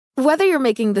Whether you're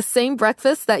making the same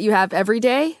breakfast that you have every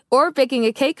day or baking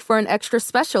a cake for an extra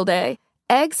special day,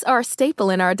 eggs are a staple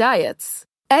in our diets.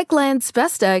 Eggland's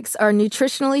best eggs are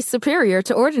nutritionally superior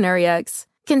to ordinary eggs,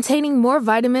 containing more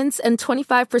vitamins and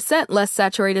 25% less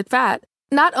saturated fat.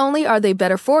 Not only are they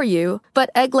better for you,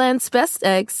 but Eggland's best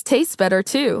eggs taste better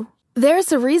too.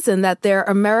 There's a reason that they're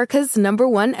America's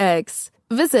 #1 eggs.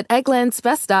 Visit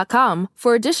egglandsbest.com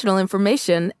for additional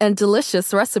information and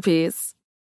delicious recipes.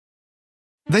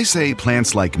 They say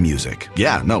plants like music.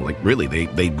 Yeah, no, like really,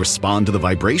 they respond to the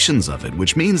vibrations of it,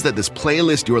 which means that this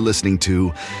playlist you're listening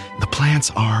to, the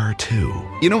plants are too.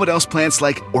 You know what else plants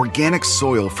like? Organic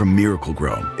soil from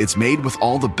Miracle-Gro. It's made with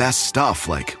all the best stuff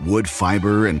like wood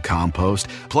fiber and compost.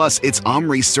 Plus, it's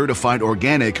OMRI certified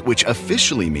organic, which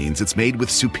officially means it's made with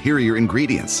superior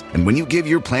ingredients. And when you give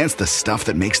your plants the stuff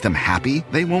that makes them happy,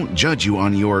 they won't judge you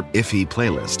on your iffy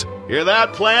playlist. Hear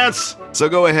that, plants? So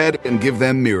go ahead and give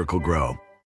them Miracle-Gro.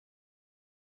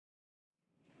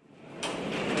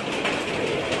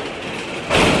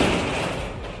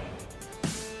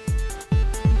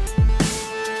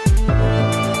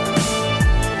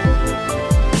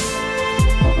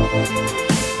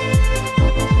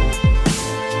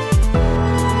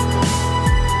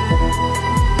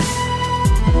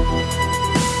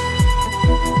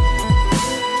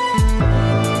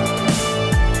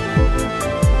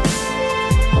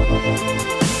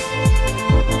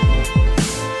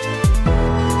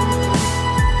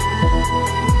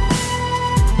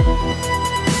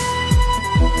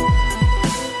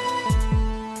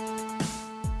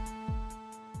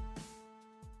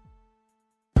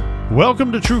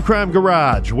 Welcome to True Crime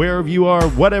Garage. Wherever you are,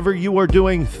 whatever you are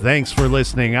doing, thanks for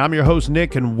listening. I'm your host,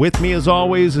 Nick, and with me, as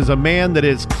always, is a man that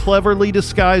has cleverly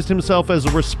disguised himself as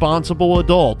a responsible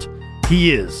adult.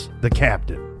 He is the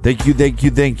Captain. Thank you.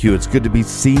 It's good to be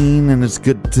seen, and it's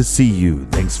good to see you.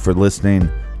 Thanks for listening.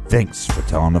 Thanks for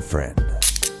telling a friend.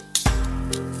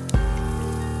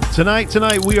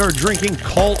 Tonight, we are drinking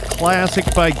Cult Classic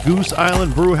by Goose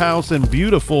Island Brewhouse in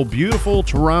beautiful, beautiful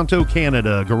Toronto,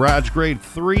 Canada. Garage grade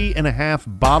 3.5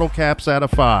 bottle caps out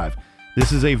of 5.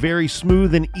 This is a very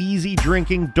smooth and easy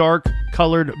drinking, dark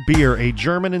colored beer. A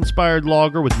German-inspired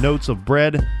lager with notes of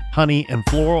bread, honey, and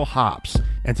floral hops.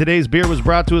 And today's beer was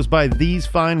brought to us by these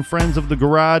fine friends of the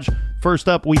garage. First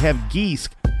up, we have Giesk,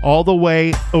 all the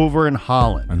way over in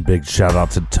Holland. And big shout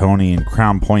out to Tony in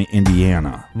Crown Point,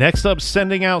 Indiana. Next up,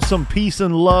 sending out some peace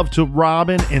and love to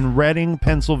Robin in Reading,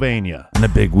 Pennsylvania. And a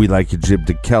big we like your jib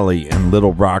to Kelly in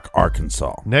Little Rock,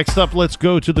 Arkansas. Next up, let's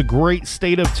go to the great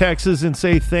state of Texas and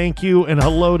say thank you and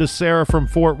hello to Sarah from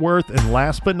Fort Worth. And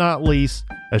last but not least,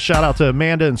 a shout out to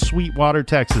Amanda in Sweetwater,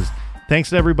 Texas.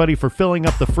 Thanks to everybody for filling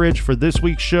up the fridge for this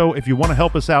week's show. If you want to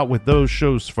help us out with those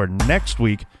shows for next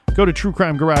week, go to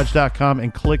truecrimegarage.com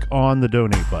and click on the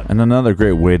donate button. And another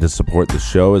great way to support the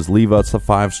show is leave us a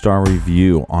 5-star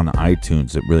review on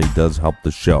iTunes. It really does help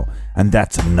the show. And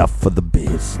that's enough for the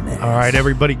business. All right,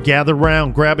 everybody, gather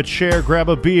around, grab a chair, grab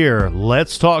a beer.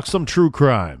 Let's talk some true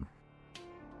crime.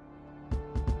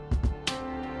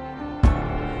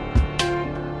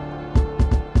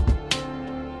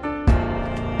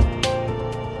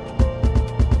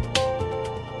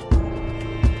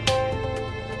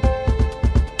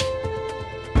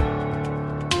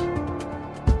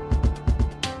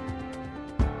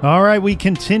 All right, we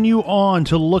continue on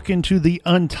to look into the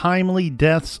untimely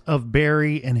deaths of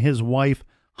Barry and his wife,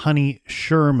 Honey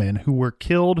Sherman, who were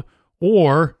killed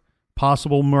or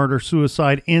possible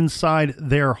murder-suicide inside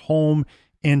their home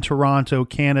in Toronto,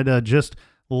 Canada, just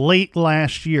late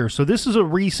last year. So this is a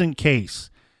recent case,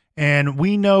 and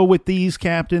we know with these,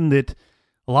 Captain, that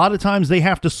a lot of times they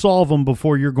have to solve them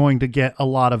before you're going to get a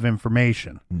lot of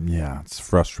information. Yeah, it's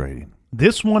frustrating.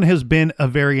 This one has been a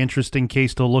very interesting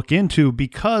case to look into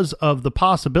because of the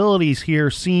possibilities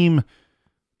here seem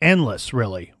endless,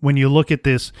 really, when you look at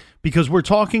this, because we're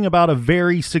talking about a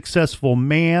very successful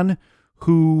man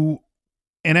who,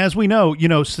 and as we know,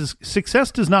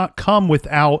 success does not come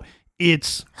without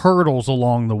its hurdles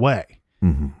along the way.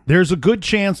 Mm-hmm. There's a good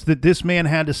chance that this man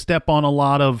had to step on a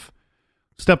lot of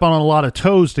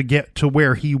toes to get to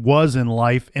where he was in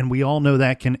life, and we all know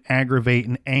that can aggravate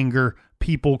and anger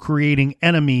people, creating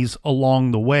enemies along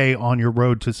the way on your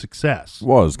road to success.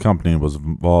 Well, his company was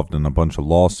involved in a bunch of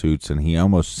lawsuits, and he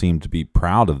almost seemed to be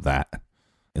proud of that.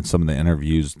 In some of the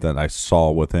interviews that I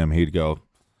saw with him, he'd go,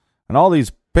 and all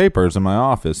these papers in my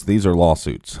office, these are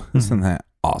lawsuits. Isn't that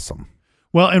awesome?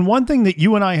 Well, and one thing that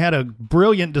you and I had a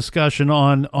brilliant discussion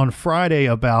on Friday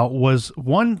about was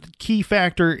one key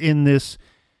factor in this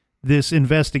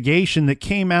investigation that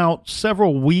came out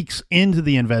several weeks into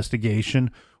the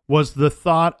investigation was the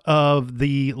thought of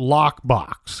the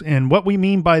lockbox. And what we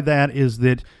mean by that is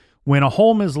that when a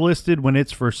home is listed, when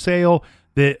it's for sale,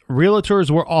 that realtors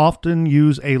will often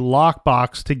use a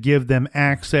lockbox to give them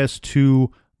access to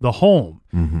the home.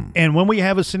 And when we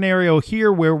have a scenario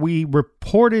here where we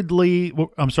repeatedly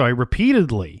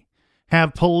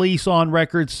have police on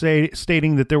record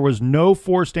stating that there was no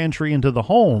forced entry into the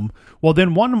home, well,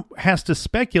 then one has to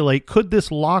speculate, could this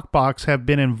lockbox have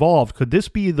been involved? Could this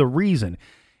be the reason?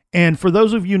 And for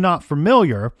those of you not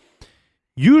familiar,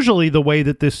 usually the way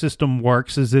that this system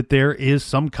works is that there is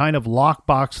some kind of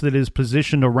lockbox that is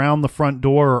positioned around the front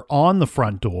door or on the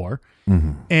front door,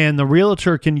 and the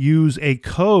realtor can use a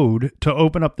code to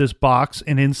open up this box,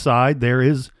 and inside there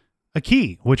is a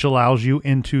key, which allows you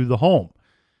into the home.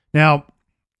 Now,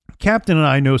 Captain and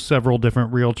I know several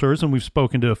different realtors, and we've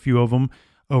spoken to a few of them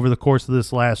over the course of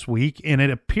this last week, and it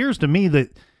appears to me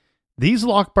that these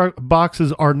lock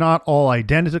boxes are not all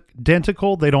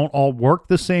identical. They don't all work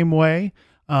the same way.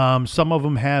 Some of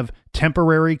them have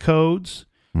temporary codes.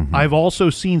 I've also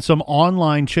seen some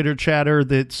online chitter chatter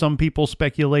that some people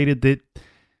speculated that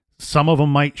some of them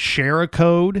might share a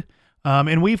code.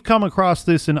 And we've come across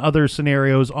this in other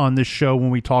scenarios on this show when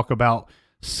we talk about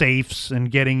safes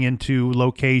and getting into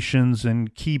locations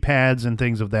and keypads and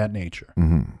things of that nature.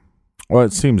 Well,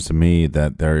 it seems to me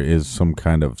that there is some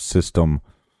kind of system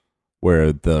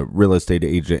where the real estate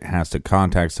agent has to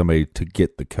contact somebody to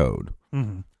get the code.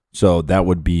 So that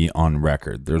would be on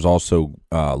record. There's also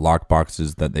lock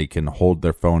boxes that they can hold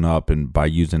their phone up, and by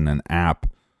using an app,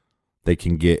 they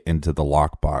can get into the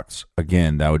lockbox.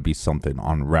 Again, that would be something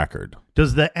on record.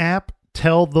 Does the app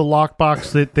tell the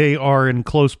lockbox that they are in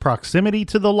close proximity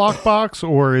to the lockbox,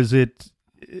 or is it?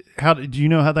 How do you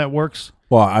know how that works?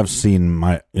 Well, I've seen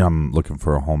I'm looking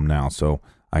for a home now, so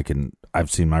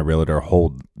I've seen my realtor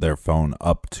hold their phone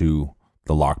up to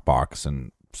the lockbox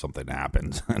and something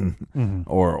happens, and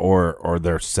or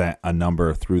they're sent a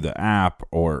number through the app,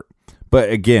 but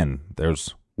again,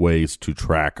 there's ways to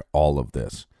track all of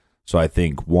this. So I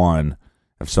think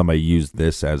if somebody used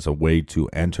this as a way to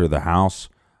enter the house,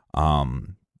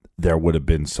 there would have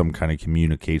been some kind of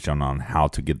communication on how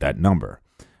to get that number.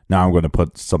 Now I'm going to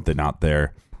put something out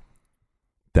there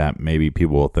that maybe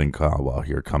people will think, oh, well,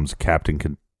 here comes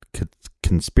Captain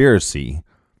Conspiracy.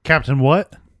 Captain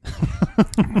what?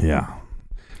 Yeah.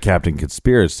 Captain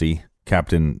Conspiracy.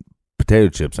 Captain Potato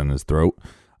Chips in his throat.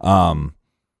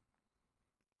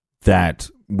 That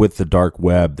with the dark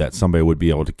web, that somebody would be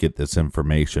able to get this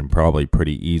information probably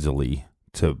pretty easily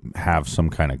to have some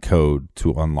kind of code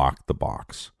to unlock the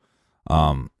box.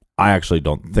 I actually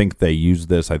don't think they use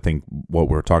this. I think what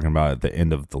we're talking about at the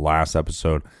end of the last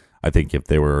episode, I think if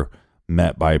they were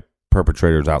met by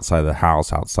perpetrators outside of the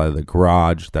house, outside of the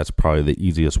garage, that's probably the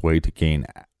easiest way to gain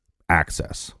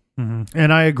access.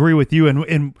 And I agree with you.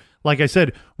 And like I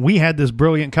said, we had this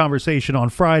brilliant conversation on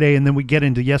Friday, and then we get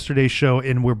into yesterday's show,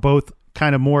 and we're both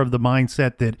kind of more of the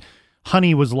mindset that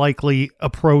Honey was likely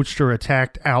approached or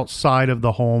attacked outside of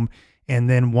the home, and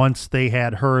then once they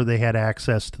had her, they had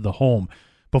access to the home.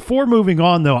 Before moving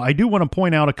on, though, I do want to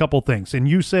point out a couple things. And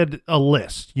you said a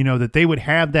list, that they would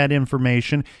have that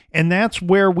information. And that's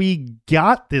where we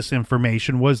got this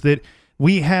information, was that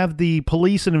we have the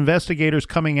police and investigators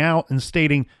coming out and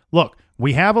stating, look,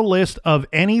 we have a list of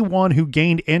anyone who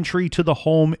gained entry to the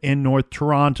home in North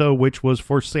Toronto, which was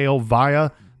for sale via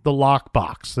the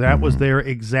lockbox. That was their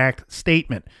exact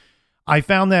statement. I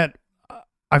found that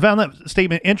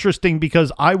statement interesting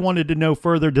because I wanted to know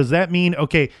further. Does that mean,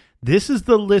 okay, this is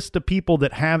the list of people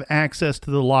that have access to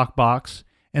the lockbox,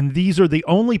 and these are the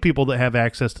only people that have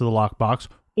access to the lockbox?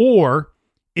 Or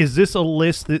is this a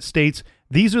list that states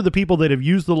these are the people that have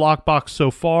used the lockbox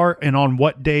so far, and on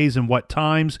what days and what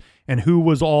times, and who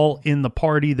was all in the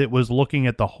party that was looking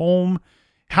at the home?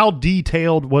 How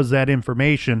detailed was that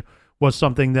information was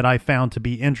something that I found to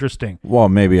be interesting. Well,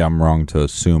 maybe I'm wrong to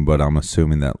assume, but I'm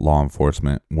assuming that law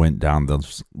enforcement went down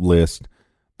this list.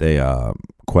 They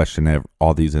questioned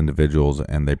all these individuals,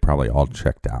 and they probably all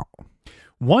checked out.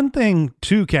 One thing,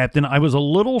 too, Captain, I was a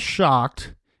little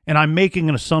shocked, and I'm making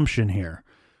an assumption here,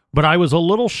 but I was a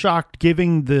little shocked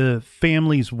given the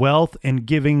family's wealth and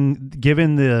given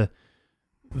the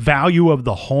value of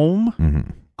the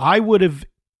home. I would have,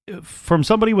 from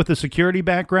somebody with a security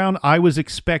background, I was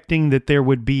expecting that there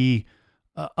would be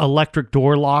electric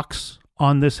door locks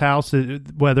on this house,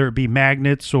 whether it be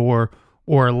magnets or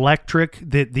electric,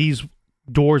 that these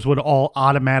doors would all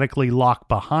automatically lock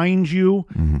behind you,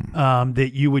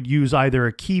 that you would use either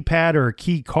a keypad or a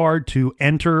key card to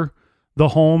enter the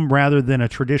home rather than a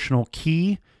traditional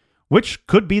key, which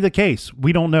could be the case.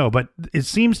 We don't know, but it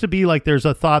seems to be like there's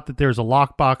a thought that there's a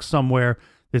lockbox somewhere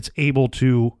that's able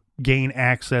to gain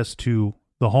access to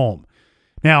the home.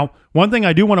 Now, one thing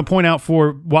I do want to point out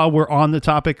for while we're on the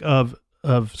topic of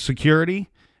security,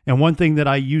 and one thing that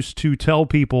I used to tell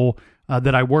people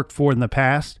that I worked for in the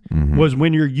past was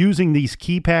when you're using these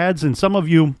keypads, and some of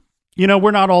you,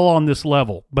 we're not all on this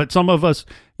level, but some of us,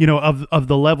 of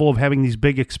the level of having these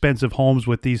big expensive homes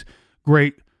with these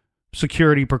great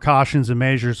security precautions and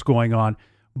measures going on.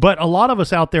 But a lot of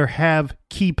us out there have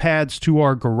keypads to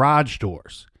our garage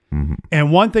doors.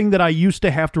 And one thing that I used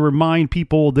to have to remind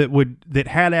people that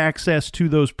had access to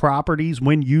those properties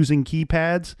when using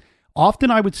keypads,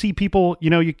 often I would see people,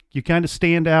 you kind of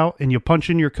stand out and you punch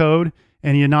in your code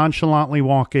and you nonchalantly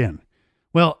walk in.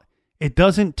 Well, it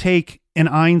doesn't take an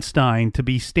Einstein to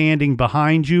be standing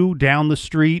behind you down the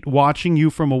street, watching you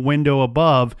from a window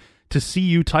above to see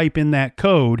you type in that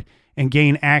code and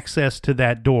gain access to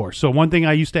that door. So one thing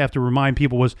I used to have to remind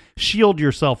people was shield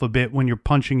yourself a bit when you're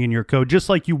punching in your code, just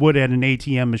like you would at an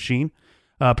ATM machine.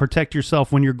 Protect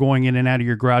yourself when you're going in and out of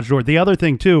your garage door. The other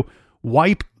thing too,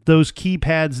 wipe those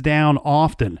keypads down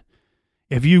often.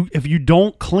 If you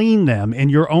don't clean them and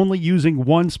you're only using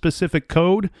one specific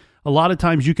code, a lot of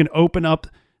times you can open up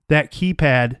that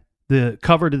keypad, the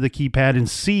cover to the keypad, and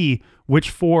see which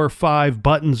 4 or 5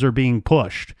 buttons are being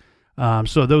pushed.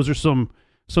 So those are some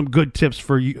good tips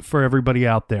for everybody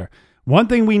out there. One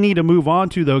thing we need to move on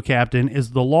to, though, Captain,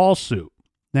 is the lawsuit.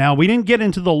 Now, we didn't get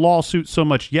into the lawsuit so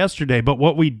much yesterday, but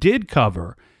what we did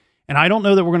cover, and I don't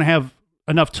know that we're going to have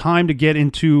enough time to get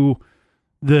into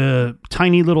the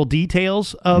tiny little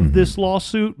details of this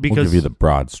lawsuit, because we'll give you the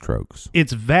broad strokes.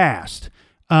 It's vast.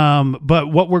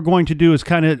 But what we're going to do is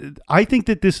I think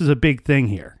that this is a big thing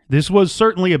here. This was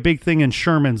certainly a big thing in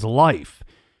Sherman's life.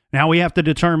 Now we have to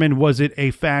determine, was it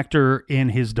a factor in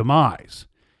his demise?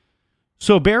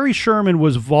 So Barry Sherman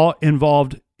was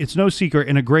involved, it's no secret,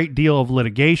 in a great deal of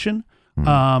litigation.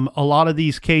 A lot of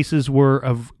these cases were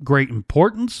of great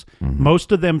importance,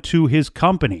 most of them to his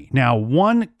company. Now,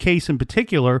 one case in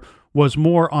particular was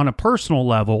more on a personal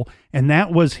level, and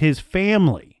that was his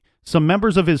family. Some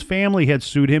members of his family had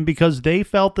sued him because they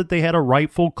felt that they had a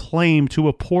rightful claim to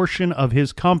a portion of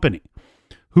his company.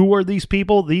 Who were these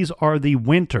people? These are the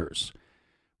Winters.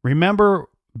 Remember,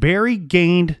 Barry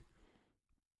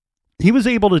he was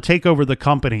able to take over the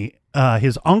company,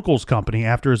 his uncle's company,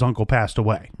 after his uncle passed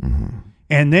away.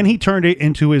 And then he turned it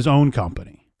into his own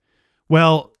company.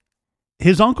 Well,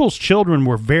 his uncle's children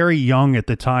were very young at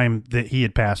the time that he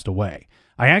had passed away.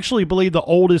 I actually believe the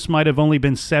oldest might have only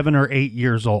been 7 or 8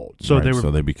 years old. So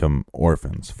they become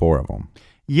orphans, 4 of them.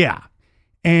 Yeah.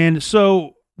 And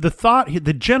so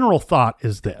the general thought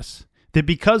is this, that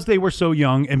because they were so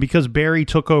young and because Barry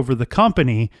took over the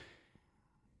company,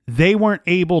 they weren't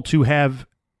able to have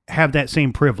that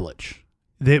same privilege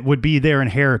that would be their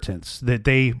inheritance, that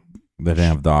they didn't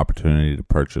have the opportunity to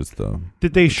purchase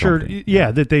that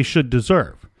they should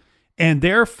deserve. And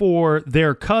therefore,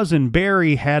 their cousin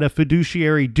Barry had a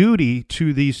fiduciary duty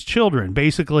to these children.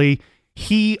 Basically,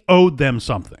 he owed them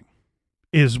something,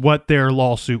 is what their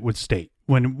lawsuit would state.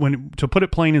 When to put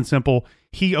it plain and simple,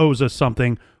 he owes us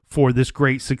something for this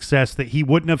great success that he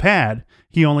wouldn't have had.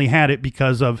 He only had it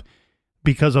because of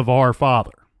our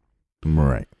father.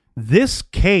 Right. This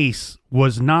case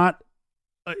was not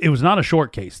a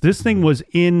short case. This thing was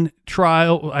in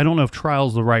trial. I don't know if trial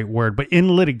is the right word, but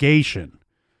in litigation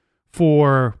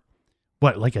for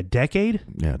like a decade?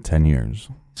 Yeah, 10 years.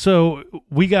 So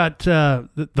we got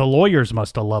the lawyers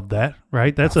must have loved that,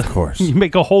 right? Of course. You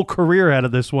make a whole career out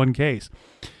of this one case.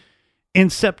 In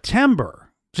September,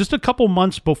 just a couple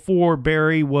months before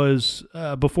Barry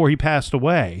before he passed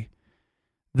away,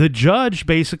 the judge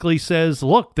basically says,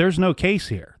 look, there's no case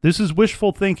here. This is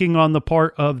wishful thinking on the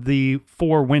part of the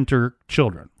 4 Winter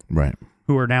children, right,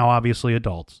 who are now obviously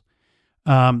adults.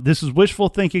 This is wishful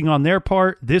thinking on their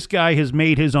part. This guy has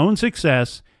made his own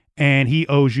success, and he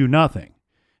owes you nothing.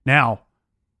 Now,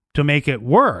 to make it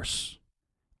worse,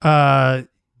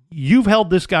 you've held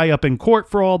this guy up in court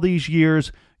for all these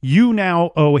years. You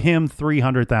now owe him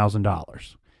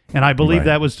 $300,000. And I believe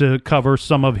that was to cover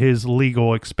some of his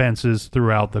legal expenses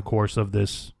throughout the course of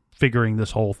figuring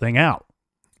this whole thing out.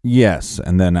 Yes,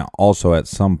 and then also at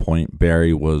some point,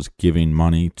 Barry was giving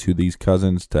money to these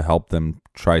cousins to help them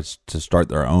try to start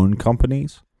their own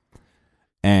companies.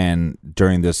 And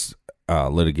during this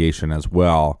litigation as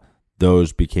well,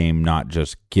 those became not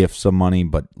just gifts of money,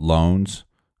 but loans.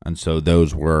 And so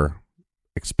those were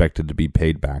expected to be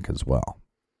paid back as well.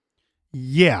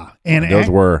 Yeah. And those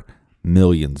were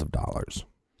millions of dollars.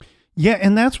 Yeah,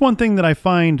 and that's one thing that I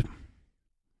find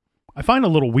a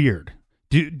little weird.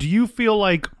 Do you feel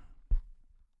like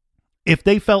if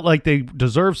they felt like they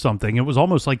deserved something, it was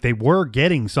almost like they were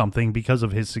getting something because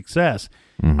of his success.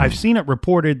 I've seen it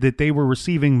reported that they were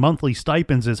receiving monthly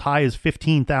stipends as high as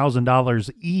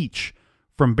 $15,000 each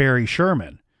from Barry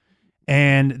Sherman.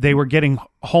 And they were getting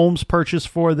homes purchased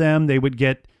for them. They would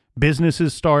get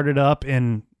businesses started up.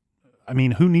 And I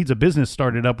mean, who needs a business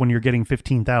started up when you're getting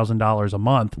 $15,000 a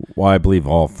month? Well, I believe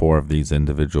all four of these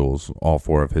individuals, all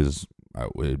four of his,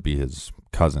 would be his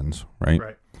cousins, right?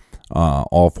 Right.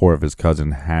 All four of his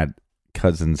cousins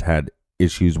had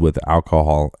issues with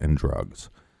alcohol and drugs.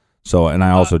 So, and I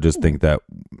also just think that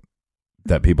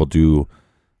people do,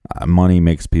 money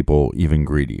makes people even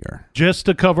greedier. Just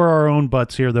to cover our own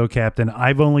butts here, though, Captain,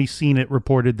 I've only seen it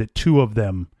reported that two of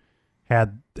them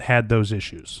had those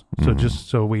issues. So just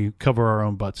so we cover our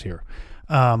own butts here.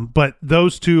 But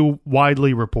those two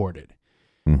widely reported.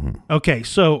 Okay,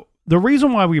 so the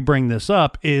reason why we bring this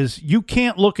up is you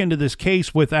can't look into this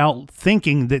case without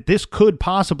thinking that this could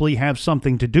possibly have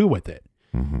something to do with it.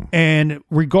 And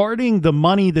regarding the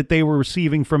money that they were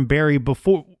receiving from Barry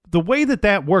before, the way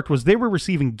that worked was they were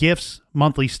receiving gifts,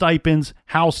 monthly stipends,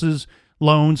 houses,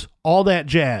 loans, all that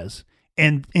jazz.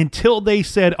 And until they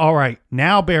said, all right,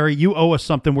 now, Barry, you owe us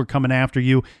something. We're coming after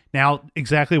you. Now,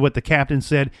 exactly what the captain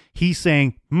said. He's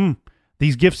saying,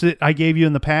 these gifts that I gave you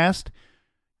in the past,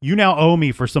 you now owe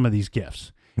me for some of these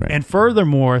gifts. Right. And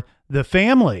furthermore, the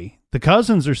family, the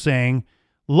cousins are saying,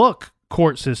 look,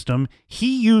 court system,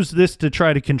 he used this to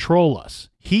try to control us.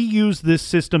 He used this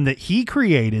system that he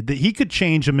created, that he could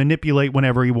change and manipulate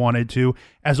whenever he wanted to,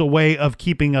 as a way of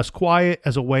keeping us quiet,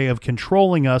 as a way of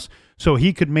controlling us, so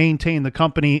he could maintain the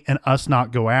company and us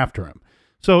not go after him.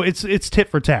 So it's tit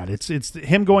for tat. It's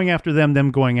him going after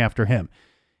them going after him.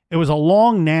 It was a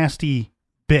long, nasty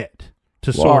bit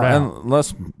to sort out. And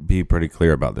let's be pretty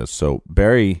clear about this. So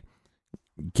Barry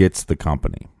gets the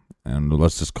company, and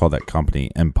let's just call that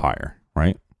company Empire,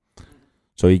 right?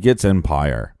 So he gets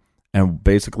Empire, and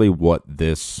basically what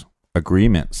this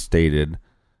agreement stated,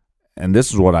 and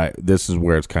this is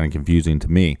where it's kind of confusing to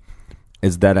me,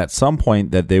 is that at some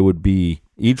point that they would be,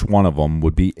 each one of them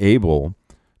would be able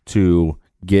to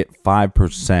get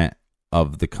 5%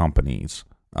 of the company's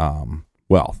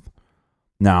wealth.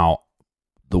 Now,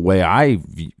 the way I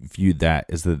viewed that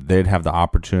is that they'd have the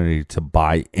opportunity to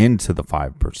buy into the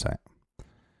 5%.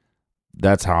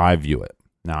 That's how I view it.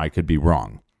 Now, I could be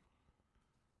wrong.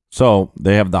 So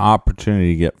they have the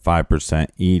opportunity to get 5%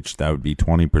 each. That would be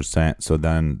 20%. So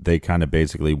then they kind of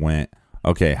basically went,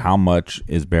 okay, how much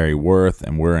is Barry worth?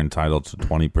 And we're entitled to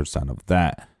 20% of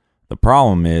that. The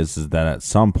problem is that at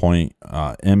some point,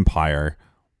 Empire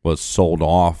was sold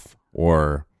off,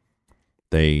 or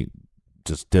they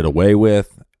just did away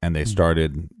with, and they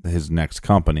started his next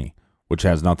company, which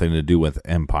has nothing to do with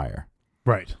Empire.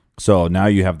 Right. So now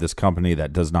you have this company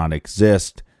that does not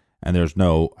exist, and there's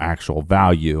no actual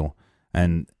value.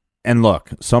 And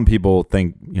look, some people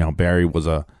think, Barry was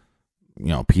a,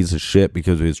 piece of shit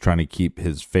because he was trying to keep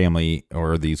his family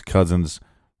or these cousins,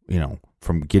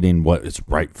 from getting what is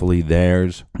rightfully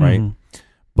theirs, right?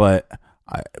 But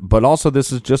also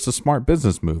this is just a smart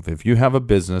business move. If you have a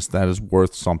business that is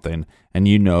worth something, and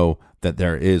you know that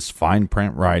there is fine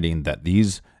print writing that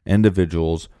these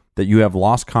individuals that you have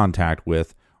lost contact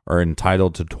with are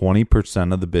entitled to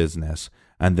 20% of the business,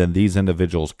 and then these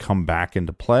individuals come back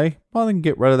into play, well, then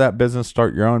get rid of that business,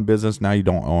 start your own business. Now you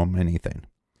don't owe them anything.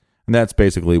 And that's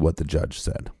basically what the judge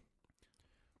said.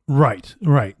 Right.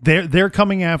 They're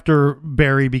coming after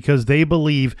Barry because they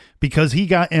believe, because he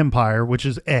got Empire, which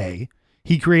is A,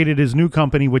 he created his new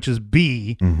company, which is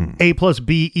B, A plus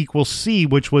B equals C,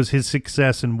 which was his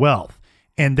success and wealth.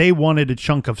 And they wanted a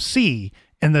chunk of C.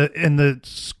 And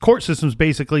the court system's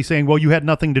basically saying, well, you had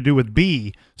nothing to do with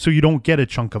B, so you don't get a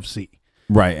chunk of C.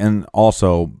 Right. And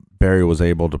also, Barry was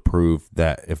able to prove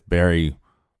that if Barry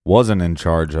wasn't in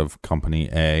charge of company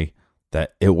A,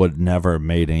 that it would never have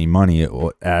made any money. It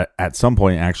would, at some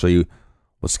point, actually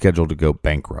was scheduled to go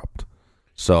bankrupt.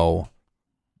 So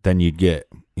then you'd get,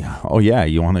 oh yeah,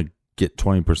 you want to get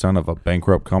 20% of a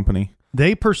bankrupt company?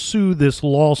 They pursue this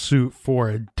lawsuit for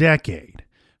a decade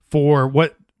for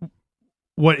what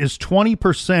is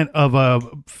 20% of a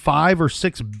 $5 or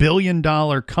 $6 billion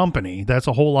company. That's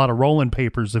a whole lot of rolling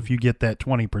papers if you get that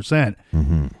 20%.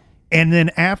 And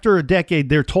then after a decade,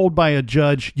 they're told by a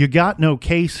judge, you got no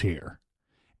case here.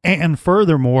 And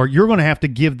furthermore, you're going to have to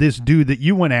give this dude that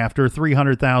you went after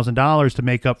 $300,000 to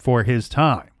make up for his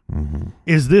time.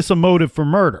 Is this a motive for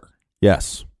murder?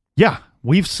 Yes. Yeah.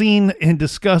 We've seen and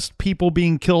discussed people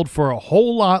being killed for a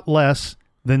whole lot less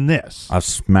than this. I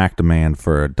smacked a man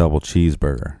for a double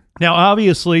cheeseburger. Now,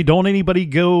 obviously, don't anybody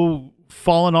go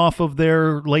fallen off of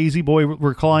their lazy boy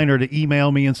recliner to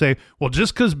email me and say, well,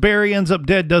 just because Barry ends up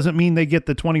dead doesn't mean they get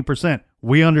the 20%.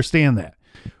 We understand that.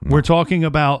 We're talking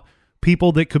about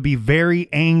people that could be very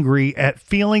angry at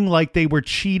feeling like they were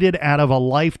cheated out of a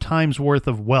lifetime's worth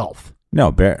of wealth.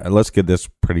 No, let's get this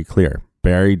pretty clear.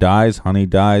 Barry dies, Honey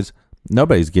dies.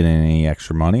 Nobody's getting any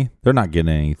extra money. They're not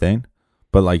getting anything.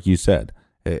 But like you said,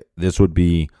 this would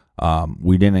be,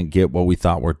 we didn't get what we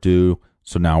thought were due,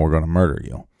 so now we're going to murder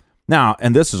you. Now,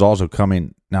 and this is also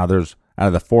coming, now there's, out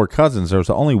of the 4 cousins, there's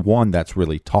only one that's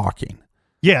really talking.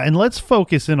 Yeah, and let's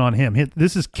focus in on him.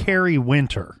 This is Kerry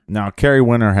Winter. Now, Kerry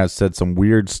Winter has said some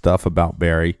weird stuff about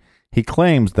Barry. He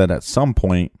claims that at some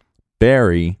point,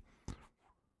 Barry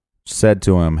said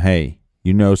to him, hey,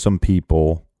 you know some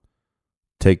people,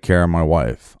 take care of my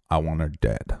wife. I want her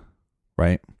dead,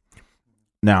 right?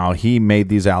 Now, he made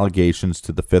these allegations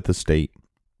to the Fifth Estate.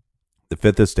 The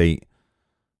Fifth Estate,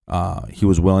 he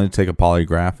was willing to take a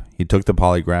polygraph. He took the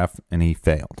polygraph, and he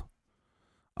failed.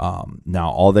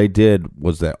 Now, all they did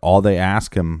was that all they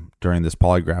asked him during this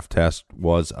polygraph test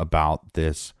was about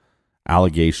this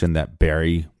allegation that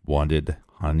Barry wanted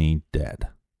Honey dead.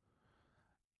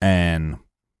 And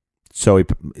so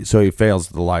he fails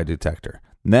the lie detector.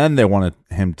 And then they wanted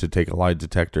him to take a lie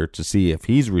detector to see if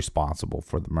he's responsible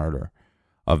for the murder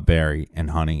of Barry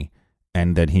and Honey,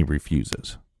 and then he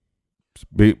refuses.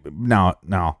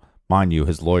 Now, mind you,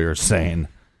 his lawyer is saying,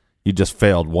 you just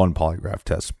failed one polygraph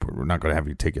test. We're not going to have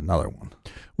you take another one.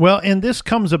 Well, and this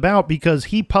comes about because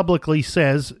he publicly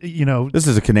says, you know... This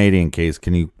is a Canadian case.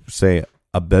 Can you say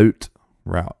about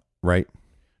route, right?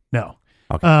 No.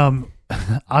 Okay.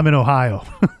 I'm in Ohio.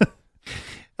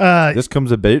 This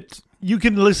comes about... You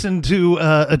can listen to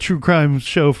a true crime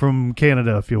show from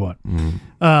Canada if you want.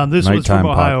 This was from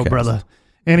Ohio, podcast. brother.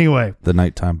 Anyway. The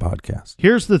Nighttime Podcast.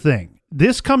 Here's the thing.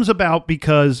 This comes about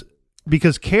because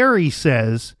Kerry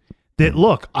says that,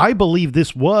 look, I believe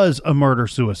this was a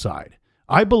murder-suicide.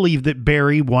 I believe that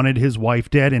Barry wanted his wife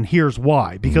dead, and here's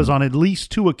why. Because on at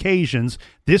least 2 occasions,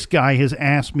 this guy has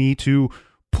asked me to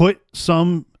put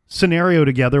some scenario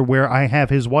together where I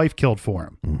have his wife killed for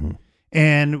him. Mm-hmm.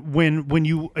 And when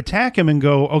you attack him and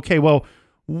go, okay, well,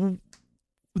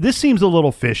 this seems a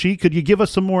little fishy. Could you give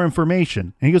us some more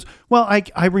information? And he goes, well,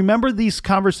 I remember these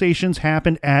conversations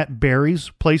happened at Barry's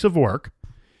place of work.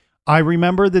 I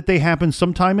remember that they happened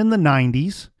sometime in the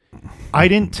 90s. I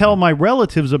didn't tell my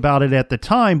relatives about it at the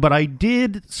time, but I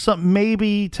did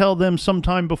maybe tell them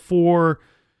sometime before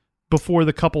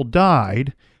the couple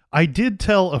died. I did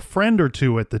tell a friend or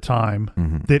two at the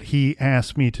time that he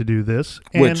asked me to do this.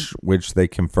 And which they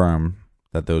confirm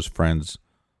that those friends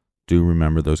do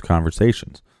remember those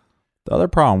conversations. The other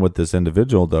problem with this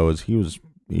individual, though, is he was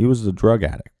a drug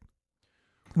addict.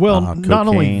 Well, cocaine, not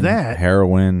only that.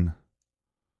 Heroin,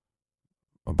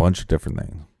 a bunch of different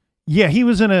things. Yeah, he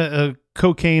was in a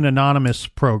Cocaine Anonymous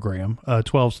program, a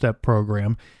 12-step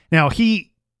program. Now, he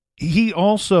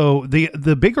also,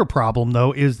 the bigger problem,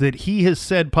 though, is that he has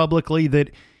said publicly that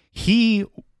he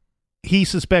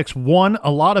suspects, one,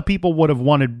 a lot of people would have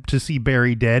wanted to see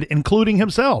Barry dead, including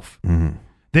himself. Mm-hmm.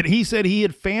 That he said he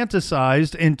had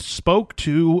fantasized and spoke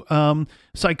to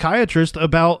psychiatrists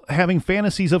about having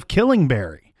fantasies of killing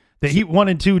Barry. That he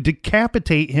wanted to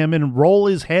decapitate him and roll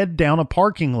his head down a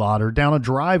parking lot or down a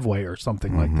driveway or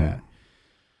something like that.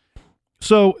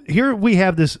 So here we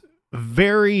have this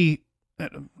very...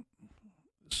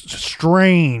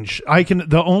 strange.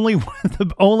 The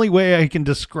only way I can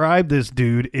describe this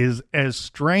dude is as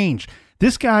strange.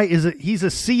 This guy he's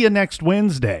a see you next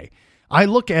Wednesday. I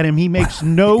look at him, he makes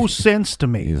no sense to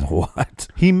me. He's what?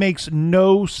 He makes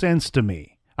no sense to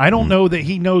me. I don't know that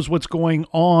he knows what's going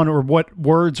on or what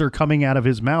words are coming out of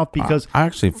his mouth, because I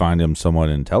actually find him somewhat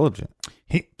intelligent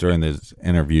during his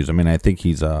interviews. I mean, I think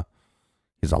he's a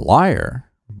liar,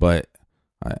 but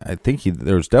I think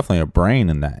there's definitely a brain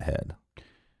in that head.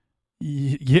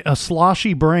 Yeah, a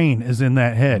sloshy brain is in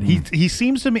that head. He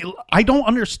seems to me. I don't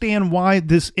understand why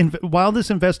while this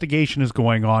investigation is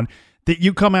going on, that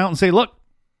you come out and say, "Look,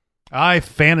 I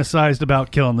fantasized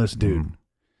about killing this dude,"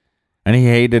 and he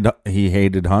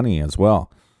hated Honey as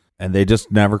well, and they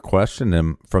just never questioned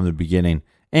him from the beginning.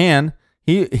 And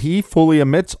he fully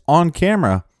admits on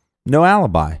camera, no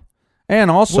alibi, and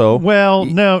also,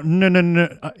 no.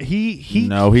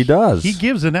 He does. He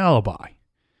gives an alibi.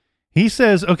 He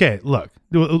says, okay, look,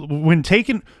 when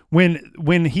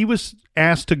he was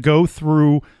asked to go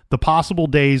through the possible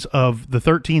days of the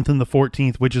 13th and the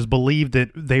 14th, which is believed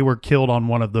that they were killed on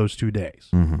one of those 2 days.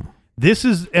 Mm-hmm. This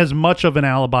is as much of an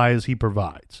alibi as he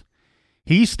provides.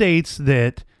 He states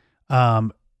that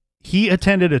he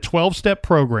attended a 12-step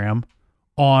program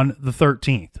on the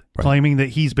 13th, claiming that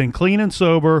he's been clean and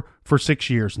sober for 6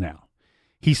 years now.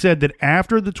 He said that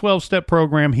after the 12-step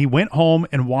program, he went home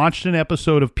and watched an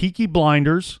episode of Peaky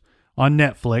Blinders on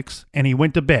Netflix, and he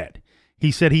went to bed.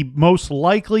 He said he most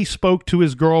likely spoke to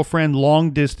his girlfriend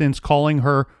long distance, calling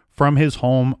her from his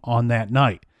home on that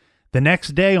night. The next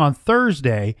day, on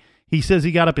Thursday, he says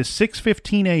he got up at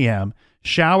 6:15 a.m.,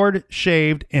 showered,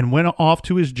 shaved, and went off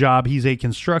to his job. He's a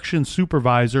construction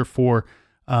supervisor for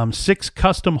 6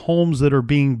 custom homes that are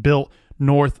being built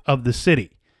north of the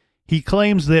city. He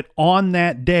claims that on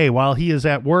that day, while he is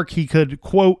at work, he could,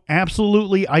 quote,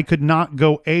 absolutely, I could not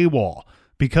go AWOL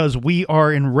because we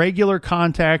are in regular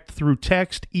contact through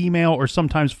text, email, or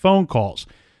sometimes phone calls.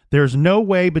 There's no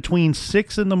way between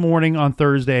 6 in the morning on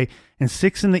Thursday and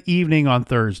 6 in the evening on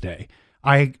Thursday.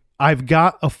 I've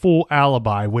got a full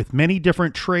alibi with many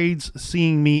different trades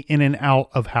seeing me in and out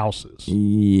of houses.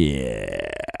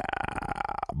 Yeah.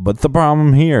 But the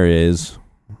problem here is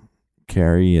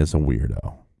Carey is a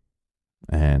weirdo.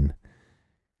 And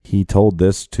he told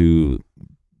this to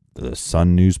the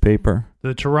Sun newspaper.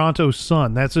 The Toronto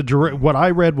Sun. That's what I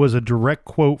read was a direct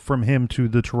quote from him to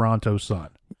the Toronto Sun.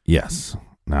 Yes.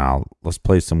 Now, let's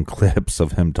play some clips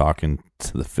of him talking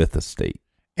to the Fifth Estate.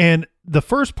 And the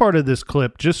first part of this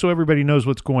clip, just so everybody knows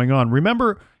what's going on,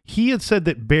 remember, he had said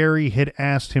that Barry had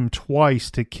asked him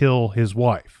twice to kill his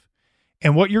wife.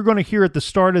 And what you're going to hear at the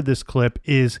start of this clip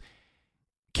is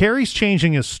Carey's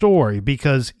changing his story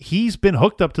because he's been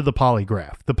hooked up to the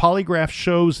polygraph. The polygraph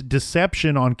shows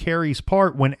deception on Carey's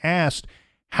part when asked,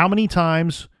 how many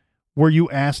times were you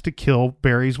asked to kill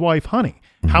Barry's wife, Honey?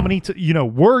 Mm-hmm. How many,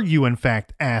 were you in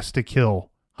fact asked to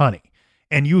kill Honey?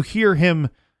 And you hear him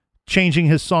changing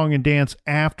his song and dance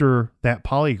after that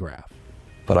polygraph.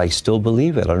 But I still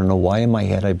believe it. I don't know why in my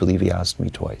head I believe he asked me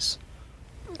twice.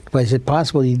 But is it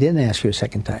possible he didn't ask you a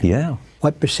second time? Yeah.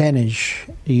 What percentage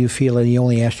do you feel that he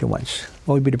only asked you once?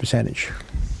 What would be the percentage?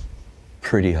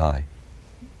 Pretty high.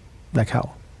 Like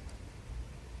how?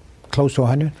 Close to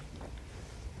 100?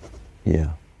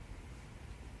 Yeah.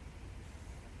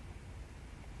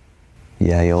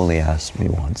 Yeah, he only asked me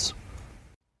once.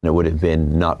 It would have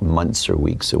been not months or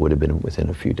weeks. It would have been within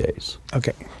a few days.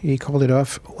 Okay. He called it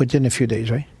off within a few days,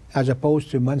 right? As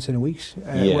opposed to months and weeks?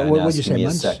 Yeah, what would you say, me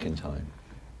months? a second time.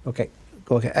 Okay.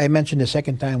 I mentioned the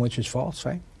second time, which is false,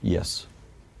 right? Yes.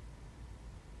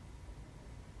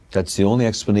 That's the only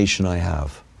explanation I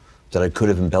have. That I could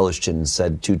have embellished it and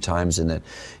said 2 times, and that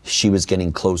she was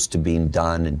getting close to being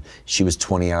done and she was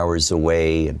 20 hours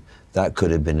away, and that could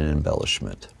have been an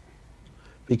embellishment.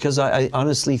 Because I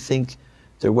honestly think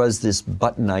there was this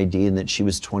button idea and that she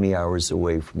was 20 hours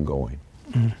away from going.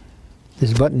 Mm.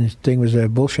 This button thing was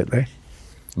bullshit, right?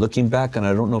 Looking back, and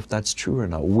I don't know if that's true or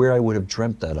not, where I would have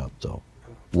dreamt that up, though.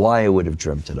 Why I would have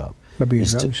dreamt it up. Maybe the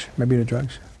drugs. Maybe the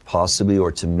drugs. Possibly,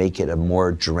 or to make it a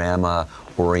more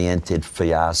drama-oriented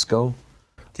fiasco.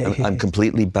 I'm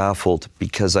completely baffled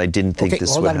because I didn't think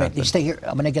this would happen. Hold on a minute. Stay here.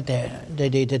 I'm going to get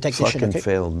the technician. Fucking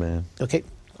failed, man. Okay.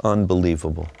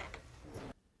 Unbelievable.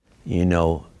 You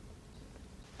know,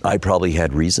 I probably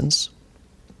had reasons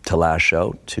to lash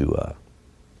out, to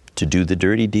do the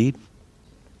dirty deed.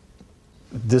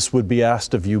 This would be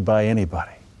asked of you by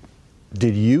anybody.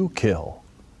 Did you kill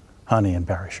Honey and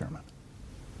Barry Sherman?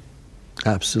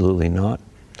 Absolutely not.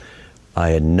 I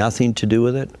had nothing to do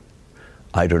with it.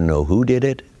 I don't know who did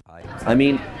it. I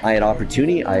mean, I had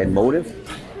opportunity, I had motive.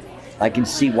 I can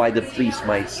see why the police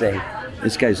might say,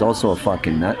 this guy's also a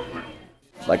fucking nut.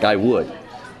 Like I would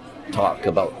talk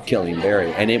about killing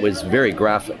Barry, and it was very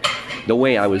graphic. The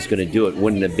way I was going to do it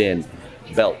wouldn't have been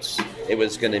belts. It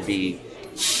was going to be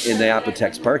in the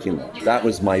Apotex parking lot. That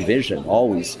was my vision,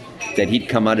 always, that he'd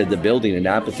come out of the building in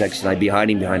Apotex and I'd be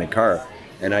hiding behind a car,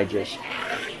 and I just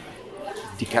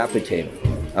decapitate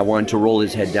him. I wanted to roll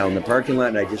his head down the parking lot,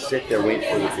 and I just sit there waiting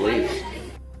for the police.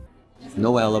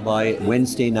 No alibi.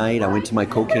 Wednesday night, I went to my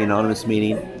Cocaine Anonymous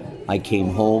meeting. I came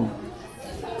home,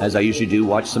 as I usually do,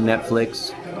 watch some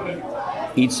Netflix,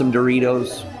 eat some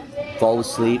Doritos, fall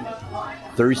asleep.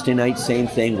 Thursday night, same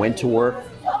thing, went to work.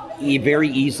 Very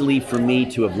easily for me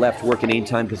to have left work at any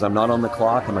time because I'm not on the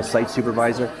clock. I'm a site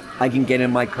supervisor. I can get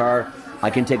in my car. I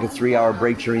can take a 3-hour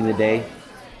break during the day.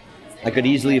 I could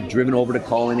easily have driven over to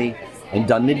Colony and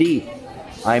done the deed.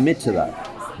 I admit to that,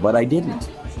 but I didn't.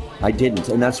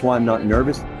 And that's why I'm not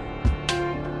nervous.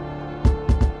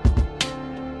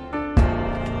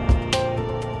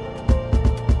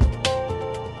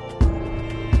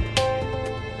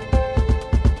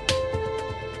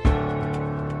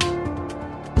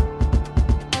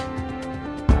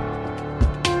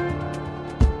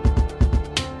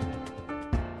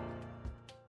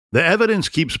 The evidence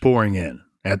keeps pouring in.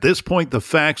 At this point, the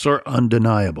facts are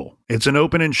undeniable. It's an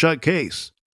open and shut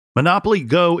case. Monopoly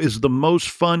Go is the most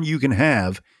fun you can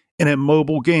have in a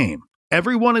mobile game.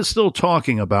 Everyone is still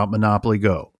talking about Monopoly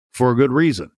Go for a good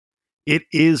reason. It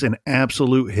is an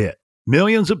absolute hit.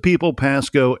 Millions of people pass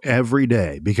Go every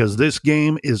day because this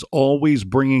game is always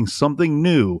bringing something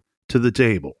new to the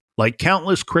table. Like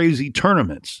countless crazy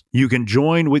tournaments you can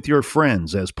join with your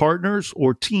friends as partners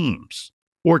or teams.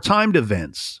 Or timed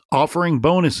events offering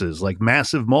bonuses like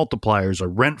massive multipliers or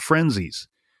rent frenzies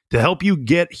to help you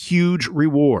get huge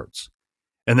rewards.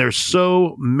 And there's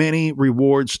so many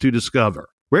rewards to discover.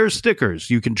 Rare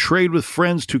stickers you can trade with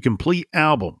friends to complete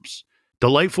albums.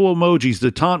 Delightful emojis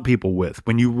to taunt people with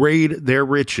when you raid their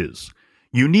riches.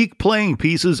 Unique playing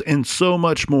pieces and so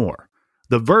much more.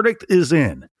 The verdict is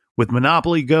in. With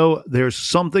Monopoly Go, there's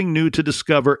something new to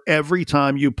discover every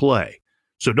time you play.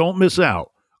 So don't miss out.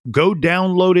 Go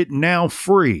download it now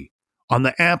free on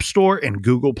the App Store and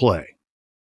Google Play.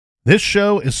 This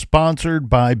show is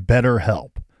sponsored by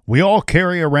BetterHelp. We all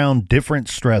carry around different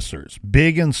stressors,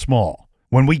 big and small.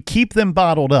 When we keep them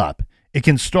bottled up, it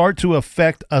can start to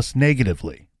affect us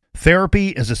negatively. Therapy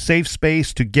is a safe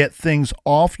space to get things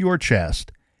off your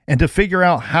chest and to figure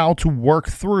out how to work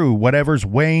through whatever's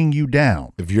weighing you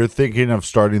down. If you're thinking of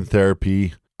starting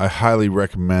therapy, I highly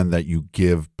recommend that you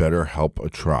give BetterHelp a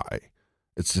try.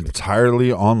 It's entirely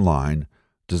online,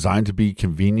 designed to be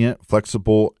convenient,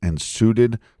 flexible, and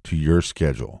suited to your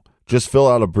schedule. Just fill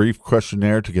out a brief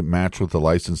questionnaire to get matched with a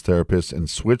licensed therapist and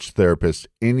switch therapists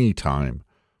anytime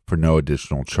for no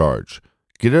additional charge.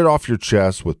 Get it off your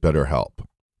chest with BetterHelp.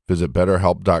 Visit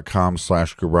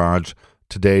BetterHelp.com/garage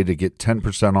today to get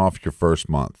 10% off your first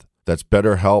month. That's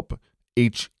BetterHelp,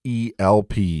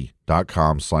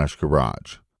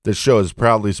 HELP.com/garage. This show is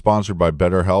proudly sponsored by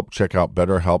BetterHelp. Check out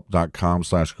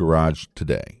BetterHelp.com/garage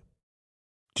today.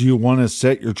 Do you want to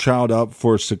set your child up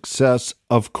for success?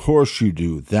 Of course you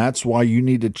do. That's why you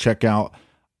need to check out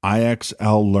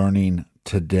IXL Learning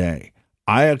today.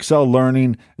 IXL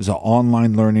Learning is an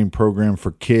online learning program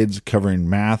for kids covering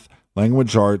math,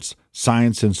 language arts,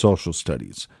 science, and social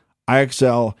studies.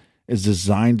 IXL is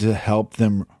designed to help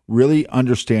them really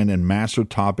understand and master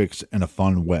topics in a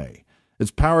fun way.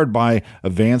 It's powered by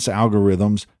advanced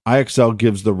algorithms. IXL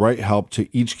gives the right help to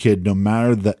each kid, no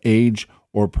matter the age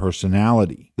or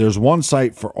personality. There's one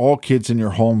site for all kids in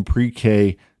your home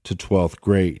pre-K to 12th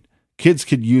grade. Kids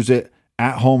could use it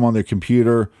at home on their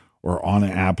computer or on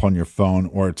an app on your phone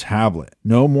or a tablet.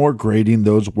 No more grading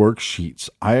those worksheets.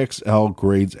 IXL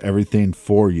grades everything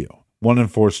for you. 1 in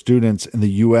 4 students in the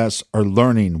U.S. are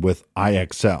learning with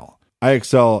IXL.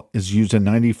 IXL is used in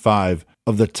 95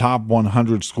 of the top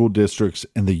 100 school districts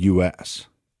in the U.S.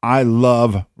 I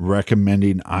love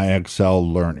recommending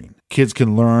IXL Learning. Kids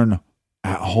can learn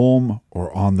at home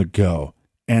or on the go.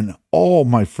 And all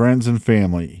my friends and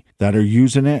family that are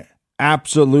using it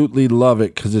absolutely love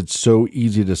it because it's so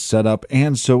easy to set up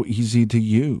and so easy to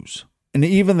use. And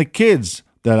even the kids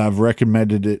that I've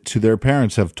recommended it to their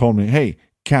parents have told me, hey,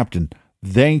 Captain,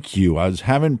 thank you. I was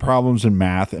having problems in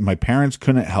math and my parents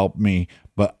couldn't help me,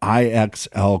 but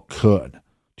IXL could.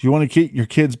 Do you want to get your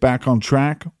kids back on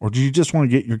track, or do you just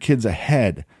want to get your kids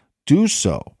ahead? Do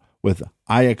so with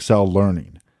IXL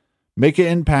Learning. Make an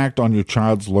impact on your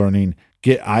child's learning.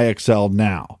 Get IXL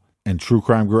now. And True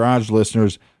Crime Garage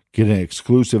listeners get an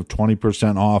exclusive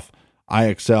 20% off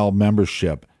IXL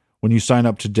membership when you sign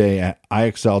up today at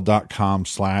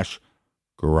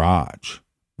IXL.com/garage.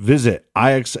 Visit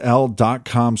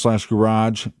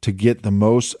IXL.com/garage to get the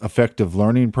most effective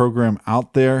learning program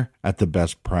out there at the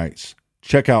best price.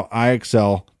 Check out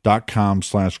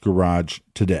IXL.com/garage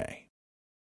today.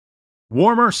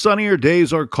 Warmer, sunnier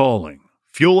days are calling.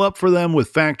 Fuel up for them with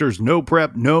Factor's no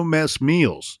prep, no mess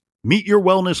meals. Meet your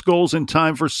wellness goals in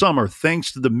time for summer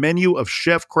thanks to the menu of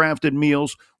chef-crafted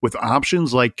meals with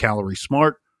options like Calorie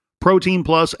Smart, Protein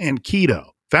Plus, and Keto.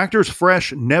 Factor's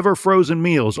fresh, never frozen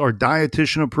meals are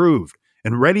dietitian approved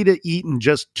and ready to eat in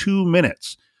just 2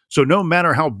 minutes. So no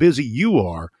matter how busy you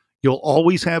are, you'll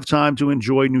always have time to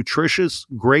enjoy nutritious,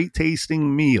 great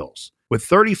tasting meals. With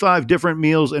 35 different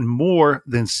meals and more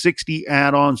than 60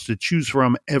 add-ons to choose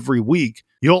from every week,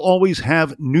 you'll always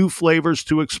have new flavors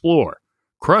to explore.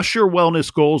 Crush your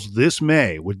wellness goals this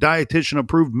May with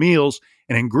dietitian-approved meals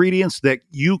and ingredients that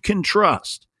you can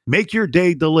trust. Make your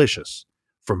day delicious,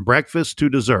 from breakfast to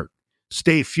dessert.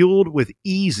 Stay fueled with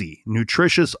easy,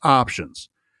 nutritious options.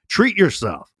 Treat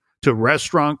yourself to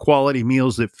restaurant-quality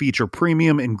meals that feature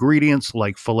premium ingredients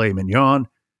like filet mignon,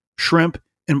 shrimp,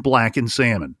 and blackened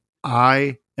salmon.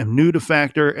 I am new to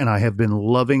Factor, and I have been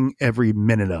loving every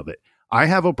minute of it. I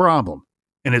have a problem,